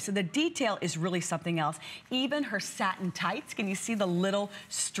overlay. So the detail is really something else. Even her satin tights, can you see the little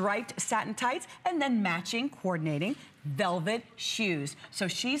striped satin tights? And then matching, coordinating velvet shoes. So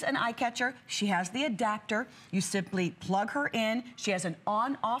she's an eye catcher. She has the adapter. You simply plug her in. She has an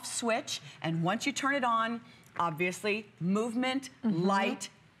on-off switch, and once you turn it on, obviously movement, light,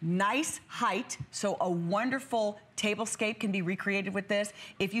 nice height, so a wonderful tablescape can be recreated with this.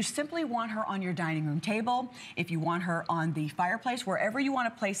 If you simply want her on your dining room table, if you want her on the fireplace, wherever you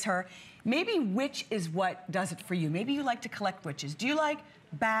want to place her, maybe witch is what does it for you. Maybe you like to collect witches. Do you like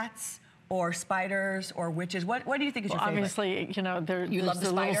bats or spiders or witches? What do you think is your favorite? Obviously, you know, there's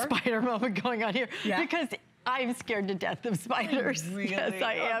a little spider moment going on here because I'm scared to death of spiders. Really? Yes,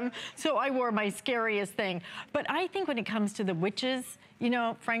 I am. So I wore my scariest thing. But I think when it comes to the witches, you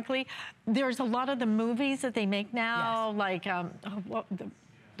know, frankly, there's a lot of the movies that they make now, like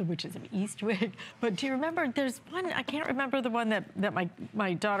the Witches of Eastwick. But do you remember, there's one, I can't remember the one that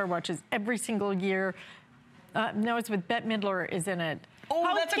my daughter watches every single year. No, it's with Bette Midler is in it.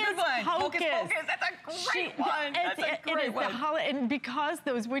 Oh, that's a good one. Hocus Pocus. That's a great one. That's a great one. And because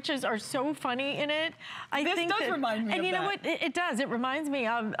those witches are so funny in it, I think this does remind me of that. And you know what? It does. It reminds me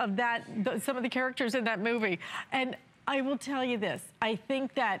of that, some of the characters in that movie. And I will tell you this. I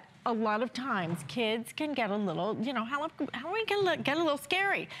think that a lot of times kids can get a little, you know, Halloween can get a little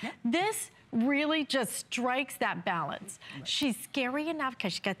scary. Yeah. This really just strikes that balance. Right. She's scary enough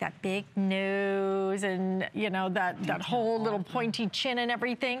because she's got that big nose and, you know, that whole little pointy chin and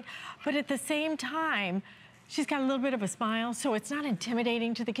everything. But at the same time, she's got a little bit of a smile, so it's not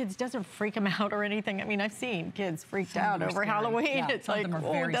intimidating to the kids. It doesn't freak them out or anything. I mean, I've seen kids freaked out over Halloween. Yeah, it's like,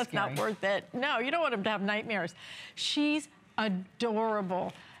 oh, that's not worth it. No, you don't want them to have nightmares. She's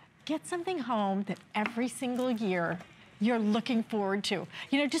adorable. Get something home that every single year you're looking forward to.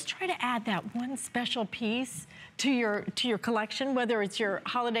 You know, just try to add that one special piece to your collection, whether it's your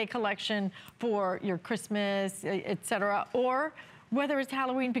holiday collection for your Christmas, etc., or whether it's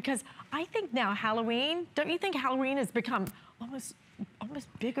Halloween, because I think now Halloween, don't you think Halloween has become almost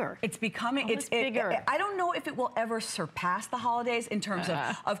bigger? It's becoming, it's bigger. I don't know if it will ever surpass the holidays in terms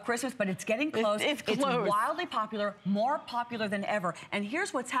of Christmas, but it's getting close. It's close. It's wildly popular, more popular than ever. And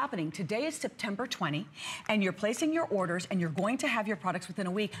here's what's happening. Today is September 20, and you're placing your orders, and you're going to have your products within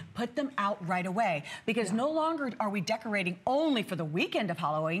a week. Put them out right away, because no longer are we decorating only for the weekend of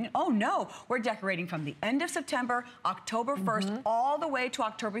Halloween. Oh no, we're decorating from the end of September, October 1st, all the way to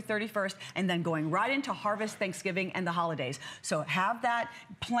October 31st, and then going right into Harvest, Thanksgiving, and the holidays. So have that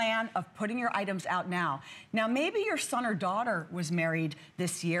plan of putting your items out now. Now, maybe your son or daughter was married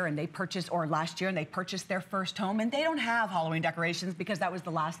this year and they purchased, or last year, and they purchased their first home, and they don't have Halloween decorations because that was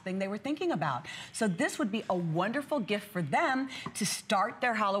the last thing they were thinking about. So this would be a wonderful gift for them to start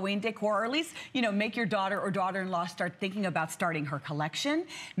their Halloween decor, or at least, you know, make your daughter or daughter-in-law start thinking about starting her collection.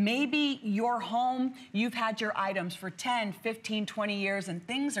 Maybe your home, you've had your items for 10, 15, 20 years, and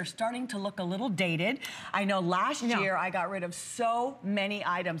things are starting to look a little dated. I know last year I got rid of so many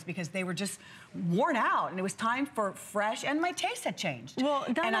items because they were just worn out, and it was time for fresh, and my taste had changed. Well,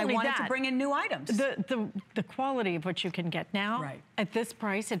 and I wanted to bring in new items. The quality of what you can get now at this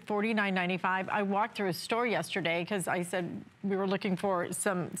price at $49.95. I walked through a store yesterday because I said we were looking for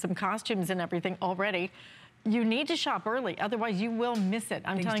some costumes and everything already. You need to shop early, otherwise you will miss it.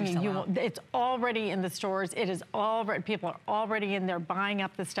 I'm telling you, it's already in the stores. It is already, people are already in there buying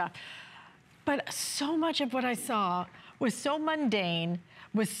up the stuff. But so much of what I saw was so mundane,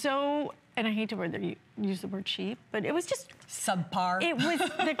 was so, and I hate to use the word cheap, but it was just subpar. It was,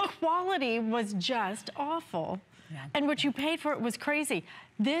 the quality was just awful. Yeah. And what you paid for it was crazy.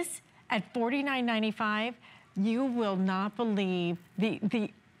 This at $49.95, You will not believe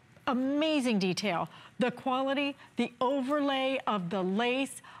the amazing detail, the quality, the overlay of the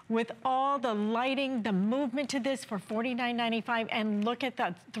lace with all the lighting, the movement to this for $49.95. And look at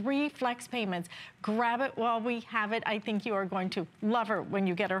the 3 flex payments. Grab it while we have it. I think you are going to love her when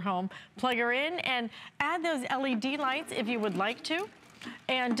you get her home. Plug her in and add those LED lights if you would like to.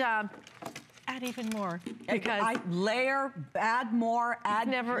 And add even more, because I layer, add more, add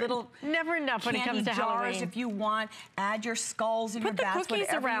never enough when it comes to jars Halloween. if you want. Add your skulls in Put your the bats, cookies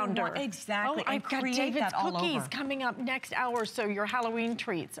whatever around you her. want. Exactly. Oh, and I've got create David's that all cookies over. coming up next hour. So your Halloween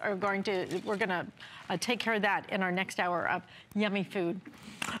treats are going to, we're gonna take care of that in our next hour of yummy food.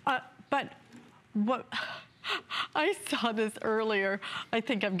 But what, I saw this earlier. I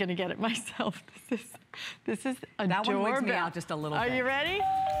think I'm gonna get it myself. This is a That one wigs me doorbell. out just a little bit. Are you ready?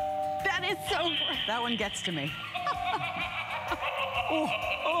 That is so great. That one gets to me.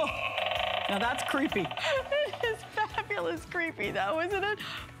 Oh, now that's creepy. It is fabulous creepy though, isn't it?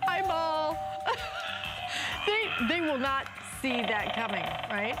 Eyeball. They will not see that coming,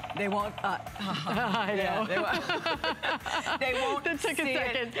 right? They won't. I know. Yeah, they won't. That took a see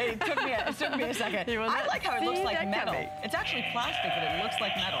second. It took me a second. You will I not like how it looks see like that metal. coming. It's actually plastic, but it looks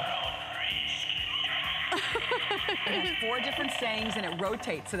like metal. It has 4 different sayings, and it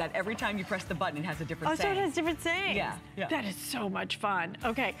rotates so that every time you press the button, it has a different saying. Oh, so it has different sayings. Yeah, yeah. That is so much fun.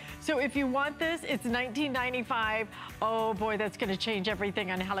 Okay, so if you want this, it's $19.95. Oh boy, that's gonna change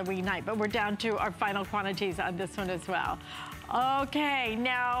everything on Halloween night, but we're down to our final quantities on this one as well. Okay,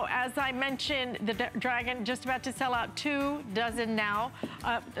 now, as I mentioned, the dragon just about to sell out 2 dozen now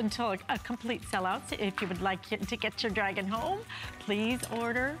until a complete sellout. So if you would like to get your dragon home, please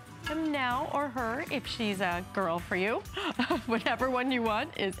order him now, or her if she's a girl for you. Whatever one you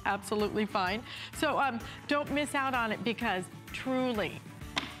want is absolutely fine. So don't miss out on it, because truly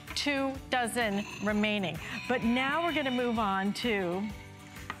 2 dozen remaining. But now we're gonna move on to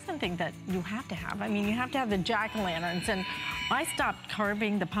something that you have to have. I mean, you have to have the jack-o'-lanterns, and I stopped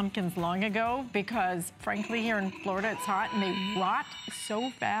carving the pumpkins long ago because, frankly, here in Florida, it's hot and they rot so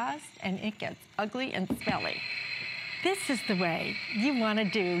fast and it gets ugly and smelly. This is the way you want to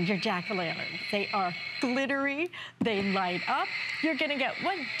do your jack-o'-lanterns. They are glittery, they light up. You're gonna get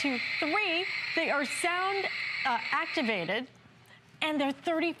 1, 2, 3. They are sound activated, and they're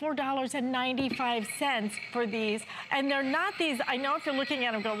 $34.95 for these. And they're not these, I know if you're looking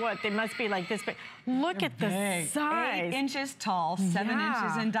at them, go, what, they must be like this big. Look at the size. 8 inches tall, 7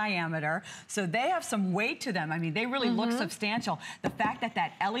 inches in diameter. So they have some weight to them. I mean, they really look substantial. The fact that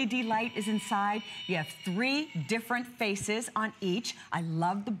that LED light is inside, you have 3 different faces on each. I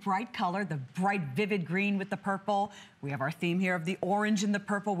love the bright color, the bright vivid green with the purple. We have our theme here of the orange and the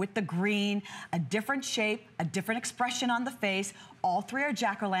purple with the green, a different shape, a different expression on the face. All 3 are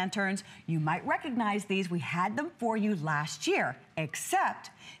jack-o'-lanterns. You might recognize these. We had them for you last year,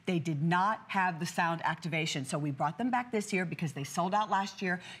 except they did not have the sound activation. So we brought them back this year because they sold out last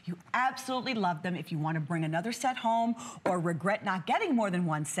year. You absolutely love them. If you want to bring another set home or regret not getting more than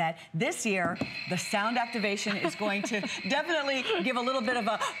 1 set, this year, the sound activation is going to definitely give a little bit of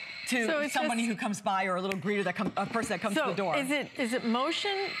a to somebody who comes by, or a little greeter that a person that comes to the door. Is it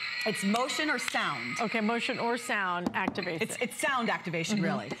motion? It's motion or sound. Okay, motion or sound activation. It's sound activation,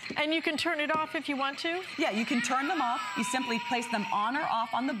 really. And you can turn it off if you want to? Yeah, you can turn them off. You simply place them on or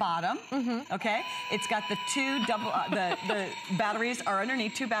off on the bottom. Okay, it's got the 2 double, the batteries are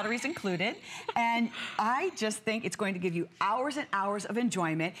underneath, 2 batteries included. And I just think it's going to give you hours and hours of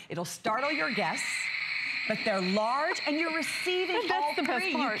enjoyment. It'll startle your guests. But they're large, and you're receiving all 3.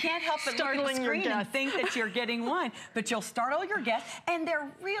 Best part. You can't help but look at the screen and think that you're getting 1. But you'll startle your guests, and they're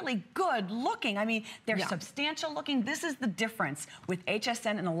really good looking. I mean, they're substantial looking. This is the difference with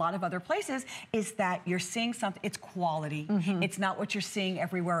HSN and a lot of other places, is that you're seeing something, it's quality. It's not what you're seeing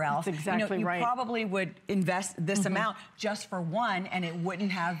everywhere else. That's exactly right. You probably would invest this amount just for 1, and it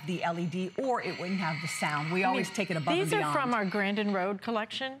wouldn't have the LED, or it wouldn't have the sound. We always take it above and beyond. These are from our Grandin Road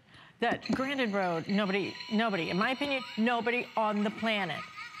collection. That Grandin Road, nobody, in my opinion, nobody on the planet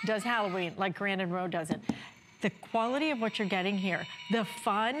does Halloween like Grandin Road does it. The quality of what you're getting here, the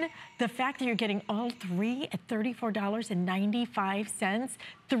fun, the fact that you're getting all 3 at $34.95,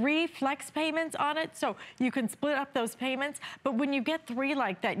 3 flex payments on it, so you can split up those payments. But when you get 3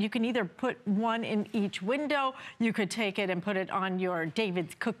 like that, you can either put 1 in each window, you could take it and put it on your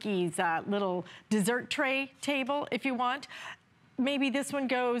David's Cookies little dessert tray table if you want. Maybe this one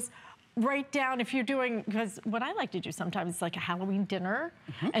goes write down if you're doing, because what I like to do sometimes is like a Halloween dinner,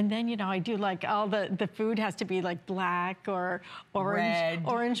 and then, you know, I do like all the food has to be like black or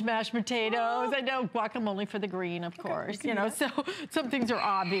orange mashed potatoes. I know, guacamole for the green, of course, you know, so some things are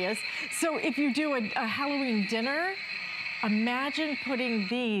obvious. So if you do a Halloween dinner, imagine putting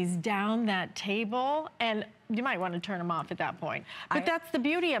these down that table, and you might want to turn them off at that point. But that's the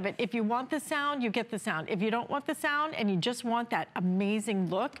beauty of it. If you want the sound, you get the sound. If you don't want the sound and you just want that amazing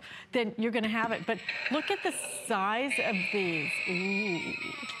look, then you're going to have it. But look at the size of these. Ooh.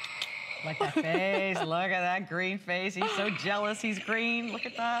 Like that face. Look at that green face. He's so jealous he's green. Look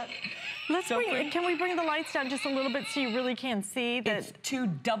at that. Can we bring the lights down just a little bit so you really can see that? It's two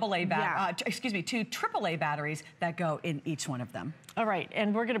two AAA batteries that go in each one of them. All right,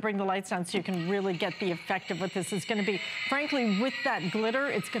 and we're gonna bring the lights down so you can really get the effect of what this is gonna be. Frankly, with that glitter,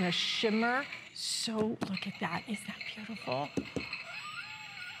 it's gonna shimmer. So look at that, is that beautiful?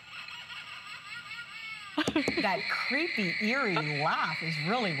 That creepy, eerie laugh is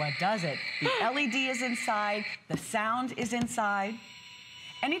really what does it. The LED is inside, the sound is inside.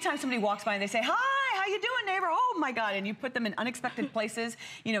 Anytime somebody walks by and they say, hi, how you doing, neighbor? Oh my God, and you put them in unexpected places.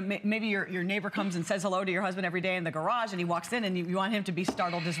 You know, maybe your neighbor comes and says hello to your husband every day in the garage, and he walks in and you want him to be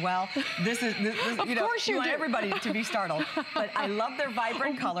startled as well. This you know, you want everybody to be startled. But I love their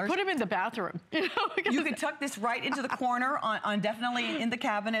vibrant colors. Put him in the bathroom. You know, you can tuck this right into the corner on definitely in the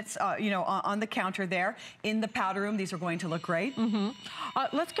cabinets, you know, on the counter there. In the powder room, these are going to look great.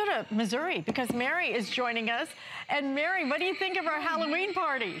 Let's go to Missouri because Mary is joining us. And Mary, what do you think of our Halloween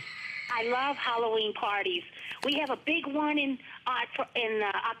party? I love Halloween parties. We have a big one in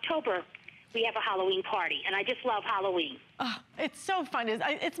October. We have a Halloween party, and I just love Halloween. Oh, it's so fun.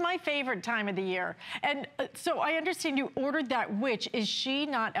 It's my favorite time of the year. And so I understand you ordered that witch. Is she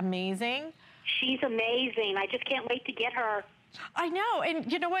not amazing? She's amazing. I just can't wait to get her. I know, and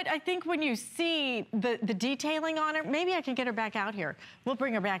you know what? I think when you see the detailing on her, maybe I can get her back out here. We'll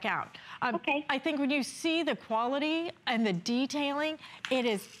bring her back out. Okay. I think when you see the quality and the detailing, it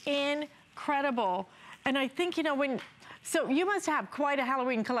is incredible. And I think, you know, so you must have quite a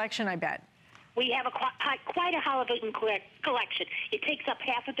Halloween collection, I bet. We have quite a Halloween collection. It takes up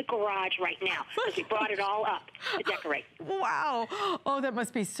half of the garage right now because we brought it all up to decorate. Wow. Oh, that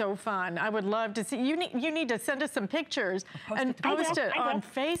must be so fun. I would love to see. You need to send us some pictures and post it on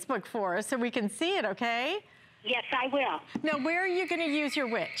Facebook for us so we can see it, okay? Yes, I will. Now, where are you going to use your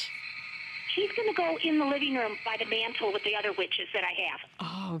witch? She's going to go in the living room by the mantle with the other witches that I have.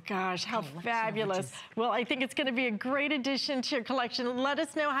 Oh, gosh, how fabulous. Well, I think it's going to be a great addition to your collection. Let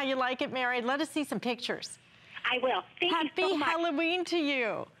us know how you like it, Mary. Let us see some pictures. I will. Thank you so much. Happy Halloween to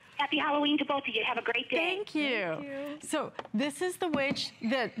you. Happy Halloween to both of you. Have a great day. Thank you. Thank you. So this is the witch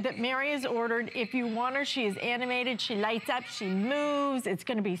that Mary has ordered. If you want her, she is animated. She lights up. She moves. It's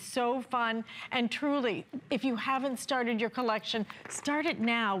going to be so fun. And truly, if you haven't started your collection, start it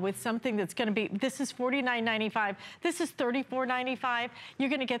now with something that's going to be, this is $49.95. This is $34.95. You're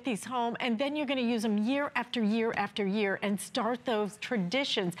going to get these home, and then you're going to use them year after year after year and start those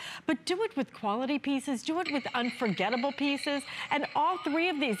traditions. But do it with quality pieces. Do it with unforgettable pieces. And all three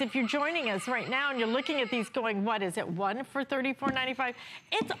of these, if you're joining us right now and you're looking at these going, what is it, one for $34.95?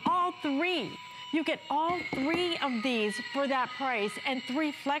 It's all three. You get all three of these for that price and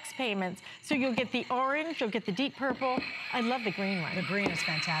 3 flex payments. So you'll get the orange, you'll get the deep purple. I love the green one. The green is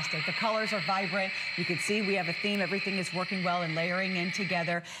fantastic. The colors are vibrant. You can see we have a theme. Everything is working well and layering in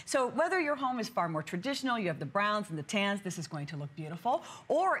together. So whether your home is far more traditional, you have the browns and the tans, this is going to look beautiful.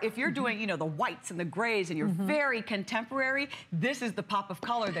 Or if you're doing, you know, the whites and the grays and you're very contemporary, this is the pop of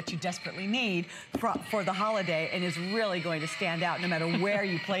color that you desperately need for the holiday and is really going to stand out no matter where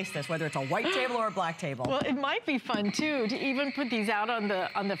you place this, whether it's a white table or a black table. Well, it might be fun too to even put these out on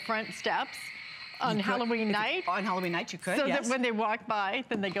the front steps. On Halloween night? On Halloween night, you could, so that when they walk by,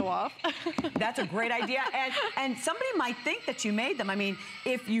 then they go off. That's a great idea. And somebody might think that you made them. I mean,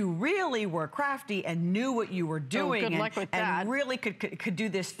 if you really were crafty and knew what you were doing good luck with that. And really could do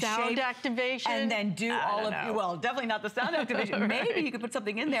this sound activation. And then do all of you, well, definitely not the sound activation. Maybe you could put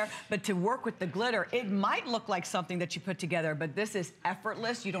something in there, but to work with the glitter, it might look like something that you put together, but this is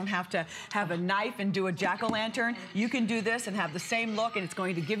effortless. You don't have to have a knife and do a jack-o'-lantern. You can do this and have the same look, and it's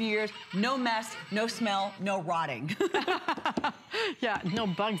going to give you yours. No mess, no smell, no rotting. Yeah, no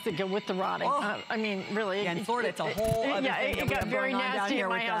bugs that go with the rotting. Oh. I mean, really. Yeah, in Florida, it's a whole other thing. Yeah, it got very nasty at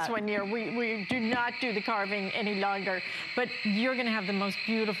my house one year. We do not do the carving any longer, but you're going to have the most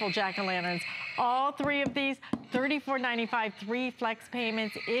beautiful jack-o'-lanterns. All three of these, $34.95, 3 flex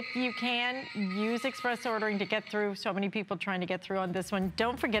payments. If you can, use express ordering to get through. So many people trying to get through on this one.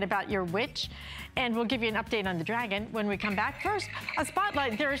 Don't forget about your witch. And we'll give you an update on the dragon when we come back. First, a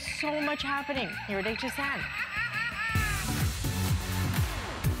spotlight. There is so much happening here at HSN.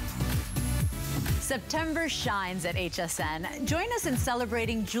 September shines at HSN. Join us in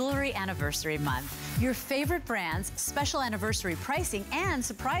celebrating Jewelry Anniversary Month. Your favorite brands, special anniversary pricing, and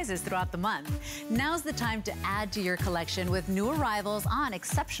surprises throughout the month. Now's the time to add to your collection with new arrivals on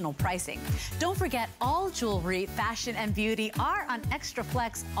exceptional pricing. Don't forget, all jewelry, fashion, and beauty are on Extra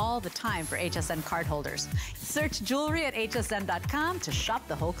Flex all the time for HSN cardholders. Search jewelry at hsn.com to shop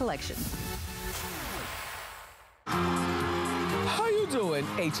the whole collection. How you doing,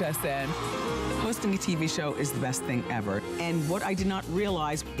 HSN? Hosting a TV show is the best thing ever. And what I did not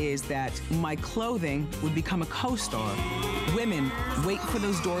realize is that my clothing would become a co-star. Women wait for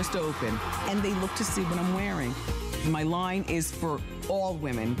those doors to open, and they look to see what I'm wearing. My line is for all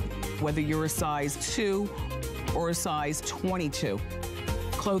women, whether you're a size 2 or a size 22.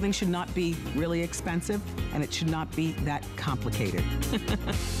 Clothing should not be really expensive, and it should not be that complicated.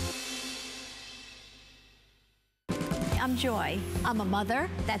 I'm Joy. I'm a mother,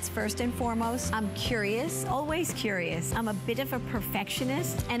 that's first and foremost. I'm curious, always curious. I'm a bit of a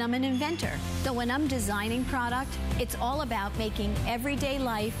perfectionist, and I'm an inventor. So when I'm designing product, it's all about making everyday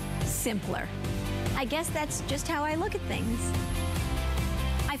life simpler. I guess that's just how I look at things.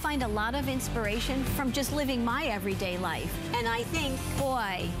 I find a lot of inspiration from just living my everyday life. And I think,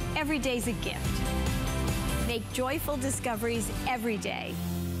 boy, every day's a gift. Make joyful discoveries every day.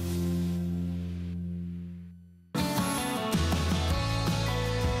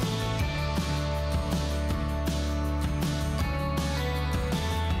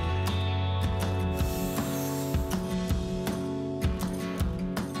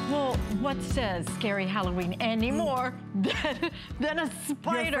 What says Scary Halloween anymore than a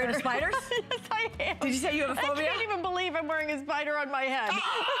spider? You're afraid of spiders? Yes, I am. Did you say you have a phobia? I can't even believe I'm wearing a spider on my head.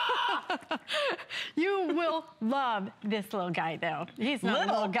 You will love this little guy, though. He's not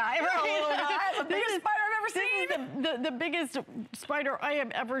a little guy, right? Little guy. The biggest spider I've ever seen. This is the biggest spider I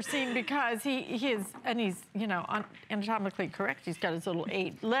have ever seen because he's, you know, anatomically correct. He's got his little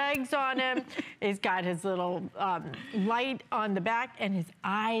 8 legs on him. He's got his little light on the back, and his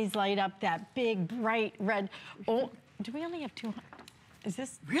eyes light up that big, bright red. Oh, do we only have 200? Is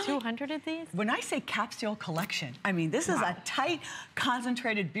this really? 200 of these? When I say capsule collection, I mean, this is a tight,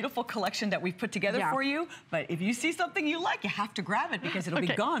 concentrated, beautiful collection that we've put together for you. But if you see something you like, you have to grab it because it'll be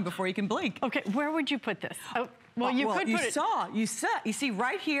gone before you can blink. Okay, where would you put this? Oh, well, you could put it. You see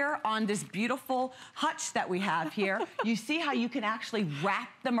right here on this beautiful hutch that we have here, you see how you can actually wrap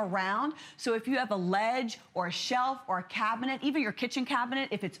them around. So if you have a ledge or a shelf or a cabinet, even your kitchen cabinet,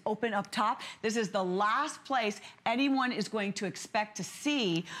 if it's open up top, this is the last place anyone is going to expect to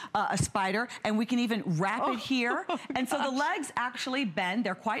see a spider, and we can even wrap it here. And so the legs actually bend.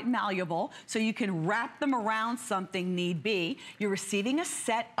 They're quite malleable, so you can wrap them around something need be. You're receiving a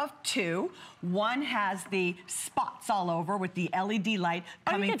set of 2. One has the spots all over with the LED light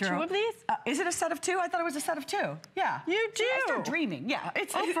coming through. You get 2 of these? Is it a set of 2? I thought it was a set of 2. Yeah. You do? I start dreaming. Yeah.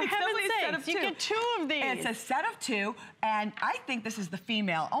 It's, for heaven's sakes, you get 2 of these. It's a set of 2, and I think this is the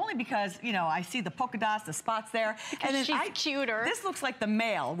female, only because, you know, I see the polka dots, the spots there. Because and then she's cuter. This looks like the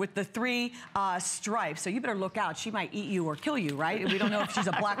male with the 3 stripes, so you better look out. She might eat you or kill you, right? We don't know if she's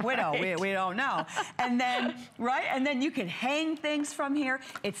a black widow. We don't know. And then, and then you can hang things from here.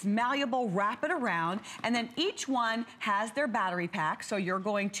 It's malleable, wrap it around, and then each one has their battery pack, so you're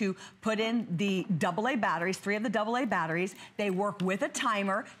going to put in the AA batteries, 3 of the AA batteries. They work with a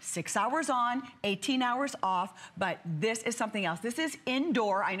timer, 6 hours on, 18 hours off, but this is something else. This is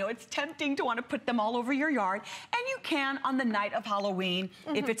indoor. I know it's tempting to want to put them all over your yard, and you can on the night of Halloween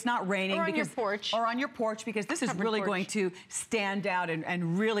if it's not raining. Or on your porch. Or on your porch, because this is really going to stand out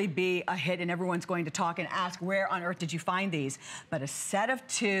and really be a hit, and everyone's going to talk and ask, where on earth did you find these? But a set of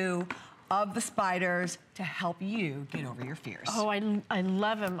 2 of the spiders to help you get over your fears. Oh, I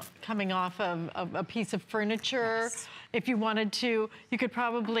love them coming off of a piece of furniture. Yes. If you wanted to, you could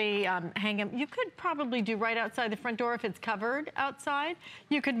probably hang them. You could probably do right outside the front door if it's covered outside.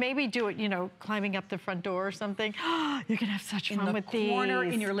 You could maybe do it, you know, climbing up the front door or something. You can have such fun with these. In the corner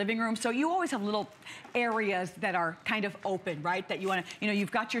in your living room. So you always have little areas that are kind of open, right? That you want to, you know,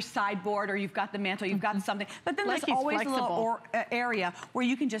 you've got your sideboard or you've got the mantle, you've got something. But then there's always a little area where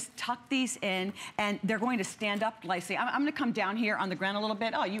you can just tuck these in, and they're going to stand up, Lacey. I'm going to come down here on the ground a little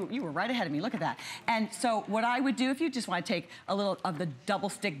bit. Oh, you were right ahead of me. Look at that. And so what I would do, if you just want to take a little of the double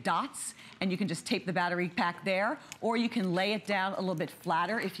stick dots, and you can just tape the battery pack there, or you can lay it down a little bit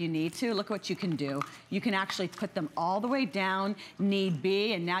flatter if you need to. Look what you can do. You can actually put them all the way down, need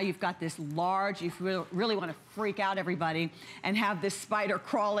be, and now you've got this large, if you really want to freak out everybody, and have this spider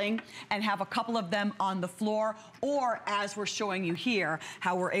crawling, and have a couple of them on the floor, or as we're showing you here,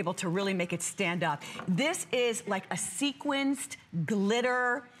 how we're able to really make it stand up. This is like a sequenced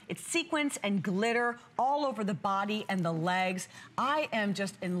glitter. It's sequins and glitter all over the body and the legs. I am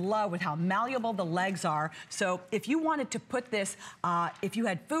just in love with how malleable the legs are. So if you wanted to put this, if you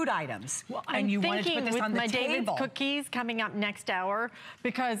had food items and you wanted to put this on the table. I'm thinking with my David's cookies coming up next hour,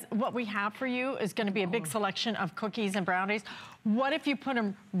 because what we have for you is going to be a big selection of cookies and brownies. What if you put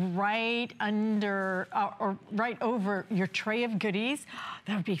them right under or right over your tray of goodies?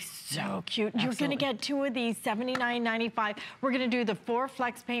 That would be so cute. Absolutely. You're going to get 2 of these, $79.95. We're going to do the 4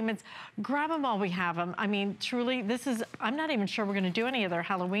 flex payments. Grab them while we have them. I mean, truly, this is, I'm not even sure we're going to do any of their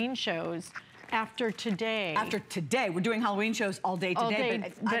Halloween shows after today. After today. We're doing Halloween shows all day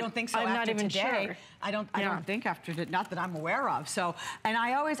today, but I don't think so. I'm after not even today. Sure. I don't think after, not that I'm aware of. So, and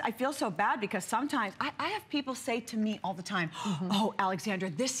I feel so bad because sometimes I have people say to me all the time, oh, Alexandra,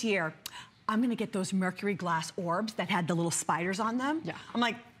 this year, I'm going to get those mercury glass orbs that had the little spiders on them. Yeah. I'm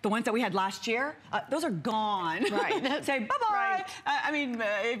like, the ones that we had last year, those are gone. Right. Say bye-bye. Right. I mean,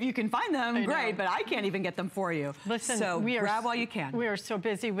 if you can find them, great, but I can't even get them for you. Listen, so grab while you can. We are so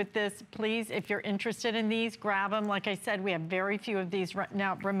busy with this. Please, if you're interested in these, grab them. Like I said, we have very few of these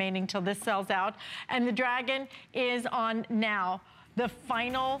now remaining till this sells out. And the dragon is on now. The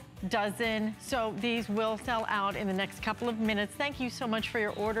final dozen, so these will sell out in the next couple of minutes. Thank you so much for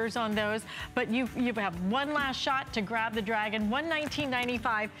your orders on those. But you have one last shot to grab the dragon.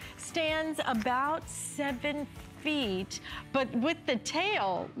 $119.95, stands about 7 feet, but with the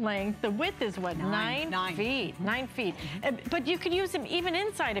tail length, the width is what, 9 feet. 9 feet. But you could use him even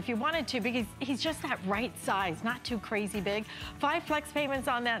inside if you wanted to, because he's just that right size, not too crazy big. 5 flex payments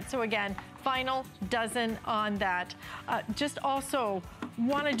on that. So again, final dozen on that. Just also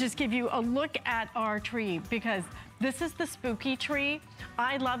want to just give you a look at our tree, because this is the spooky tree.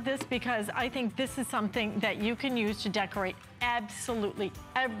 I love this because I think this is something that you can use to decorate absolutely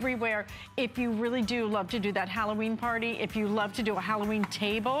everywhere. If you really do love to do that Halloween party, if you love to do a Halloween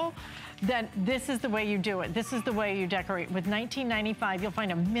table, then this is the way you do it. This is the way you decorate. With $19.95, you'll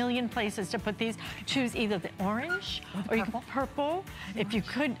find a million places to put these. Choose either the orange or you can purple. If you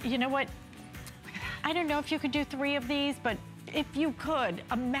could, you know what? I don't know if you could do 3 of these, but if you could,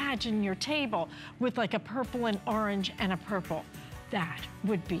 imagine your table with like a purple and orange and a purple. That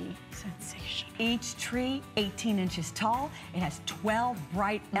would be sensational. Each tree, 18 inches tall. It has 12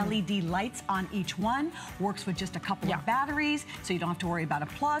 bright LED lights on each one. Works with just a couple of batteries, so you don't have to worry about a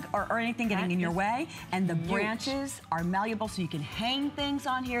plug or anything getting in your way. And the branches are malleable, so you can hang things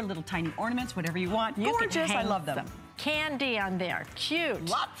on here, little tiny ornaments, whatever you want. Gorgeous, I love them. Candy on there, cute.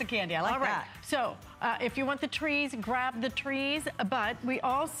 Lots of candy, I like that. So if you want the trees, grab the trees, but we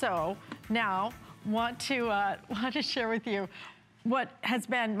also now want to share with you what has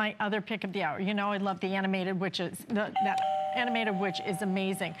been my other pick of the hour. You know, I love the animated witches. That animated witch is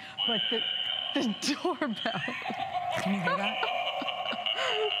amazing. But the doorbell. Can you hear that?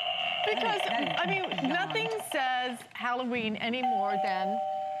 Because, I mean, nothing says Halloween anymore than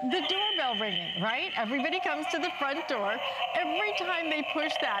the doorbell ringing, right? Everybody comes to the front door. Every time they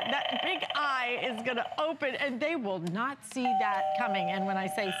push that big eye is gonna open, and they will not see that coming. And when I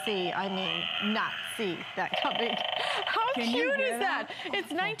say see, I mean not see that coming. How cute is that?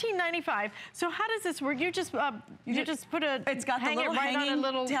 It's $19.95. So how does this work? You just put a, it's got the little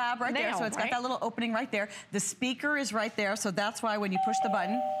hanging tab right there. So it's got that little opening right there. The speaker is right there. So that's why when you push the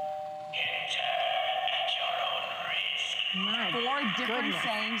button, 4 different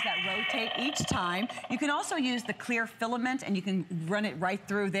sayings that rotate each time. You can also use the clear filament, and you can run it right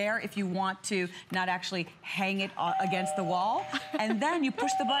through there if you want to not actually hang it against the wall. And then you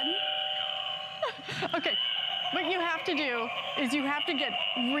push the button. Okay, what you have to do is you have to get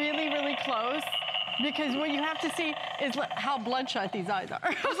really, really close, because what you have to see is how bloodshot these eyes are.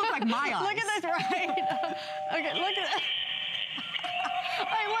 Those look like my eyes. Look at this, right? Okay, look at that.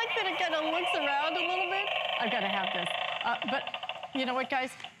 I like that it kind of looks around a little bit. I've got to have this. But you know what,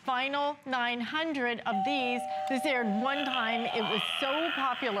 guys? Final 900 of these. This aired one time. It was so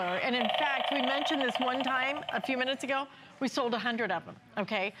popular. And in fact, we mentioned this one time a few minutes ago. We sold 100 of them,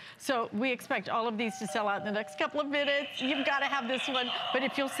 okay? So we expect all of these to sell out in the next couple of minutes. You've got to have this one. But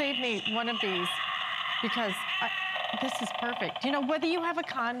if you'll save me one of these, because this is perfect. You know, whether you have a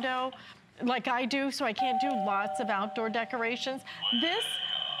condo like I do, so I can't do lots of outdoor decorations. This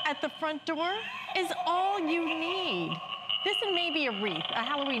at the front door is all you need. This and maybe a wreath, a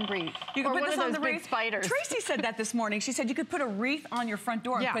Halloween wreath. You can or put one this of on those the big wreath. spiders. Tracy said that this morning. She said you could put a wreath on your front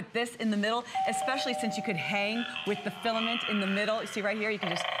door and put this in the middle, especially since you could hang with the filament in the middle. You see right here, you can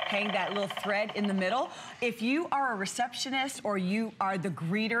just hang that little thread in the middle. If you are a receptionist or you are the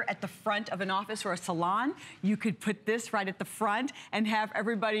greeter at the front of an office or a salon, you could put this right at the front and have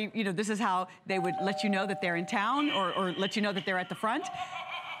everybody, you know, this is how they would let you know that they're in town or let you know that they're at the front.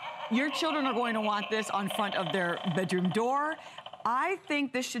 Your children are going to want this on front of their bedroom door. I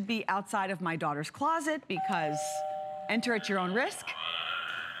think this should be outside of my daughter's closet because enter at your own risk.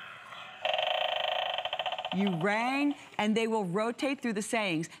 You rang, and they will rotate through the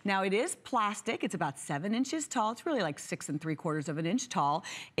sayings. Now, it is plastic. It's about 7 inches tall. It's really like 6 3/4 of an inch tall.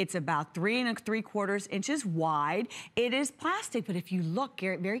 It's about 3 3/4 inches wide. It is plastic, but if you look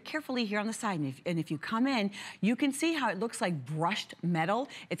very carefully here on the side, and if you come in, you can see how it looks like brushed metal.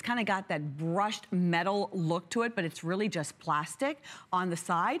 It's kind of got that brushed metal look to it, but it's really just plastic on the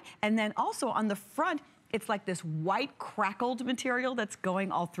side. And then also on the front, it's like this white crackled material that's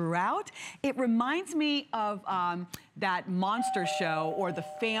going all throughout. It reminds me of that Monster Show or The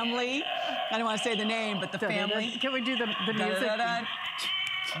Family. I don't want to say the name, but The Family. Can we do the music?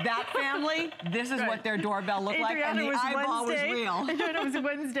 That family, this is what their doorbell looked like, and the eyeball was real. Adriana, it was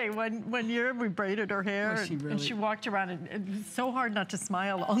Wednesday one year. We braided her hair, and she walked around, and it was so hard not to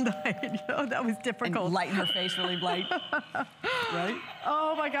smile all night. You know, that was difficult. And lighten her face really bright, right?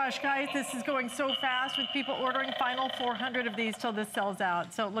 Oh my gosh, guys, this is going so fast with people ordering. Final 400 of these till this sells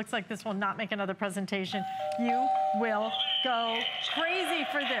out. So it looks like this will not make another presentation. You will go crazy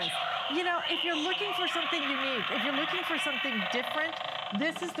for this. You know, if you're looking for something unique, if you're looking for something different,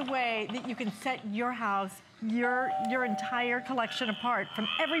 this is the way that you can set your house, your entire collection apart from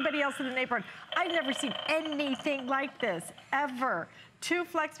everybody else in the neighborhood. I've never seen anything like this, ever. 2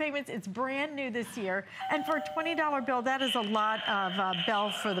 flex payments, it's brand new this year. And for a $20 bill, that is a lot of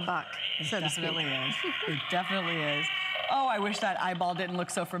bell for the buck, so to speak. It definitely is. It definitely is. Oh, I wish that eyeball didn't look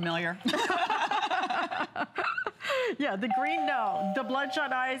so familiar. Yeah, the green, no. The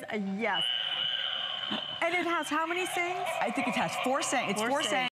bloodshot eyes, yes. And it has how many sayings? I think it has 4 sayings. It's 4 sayings.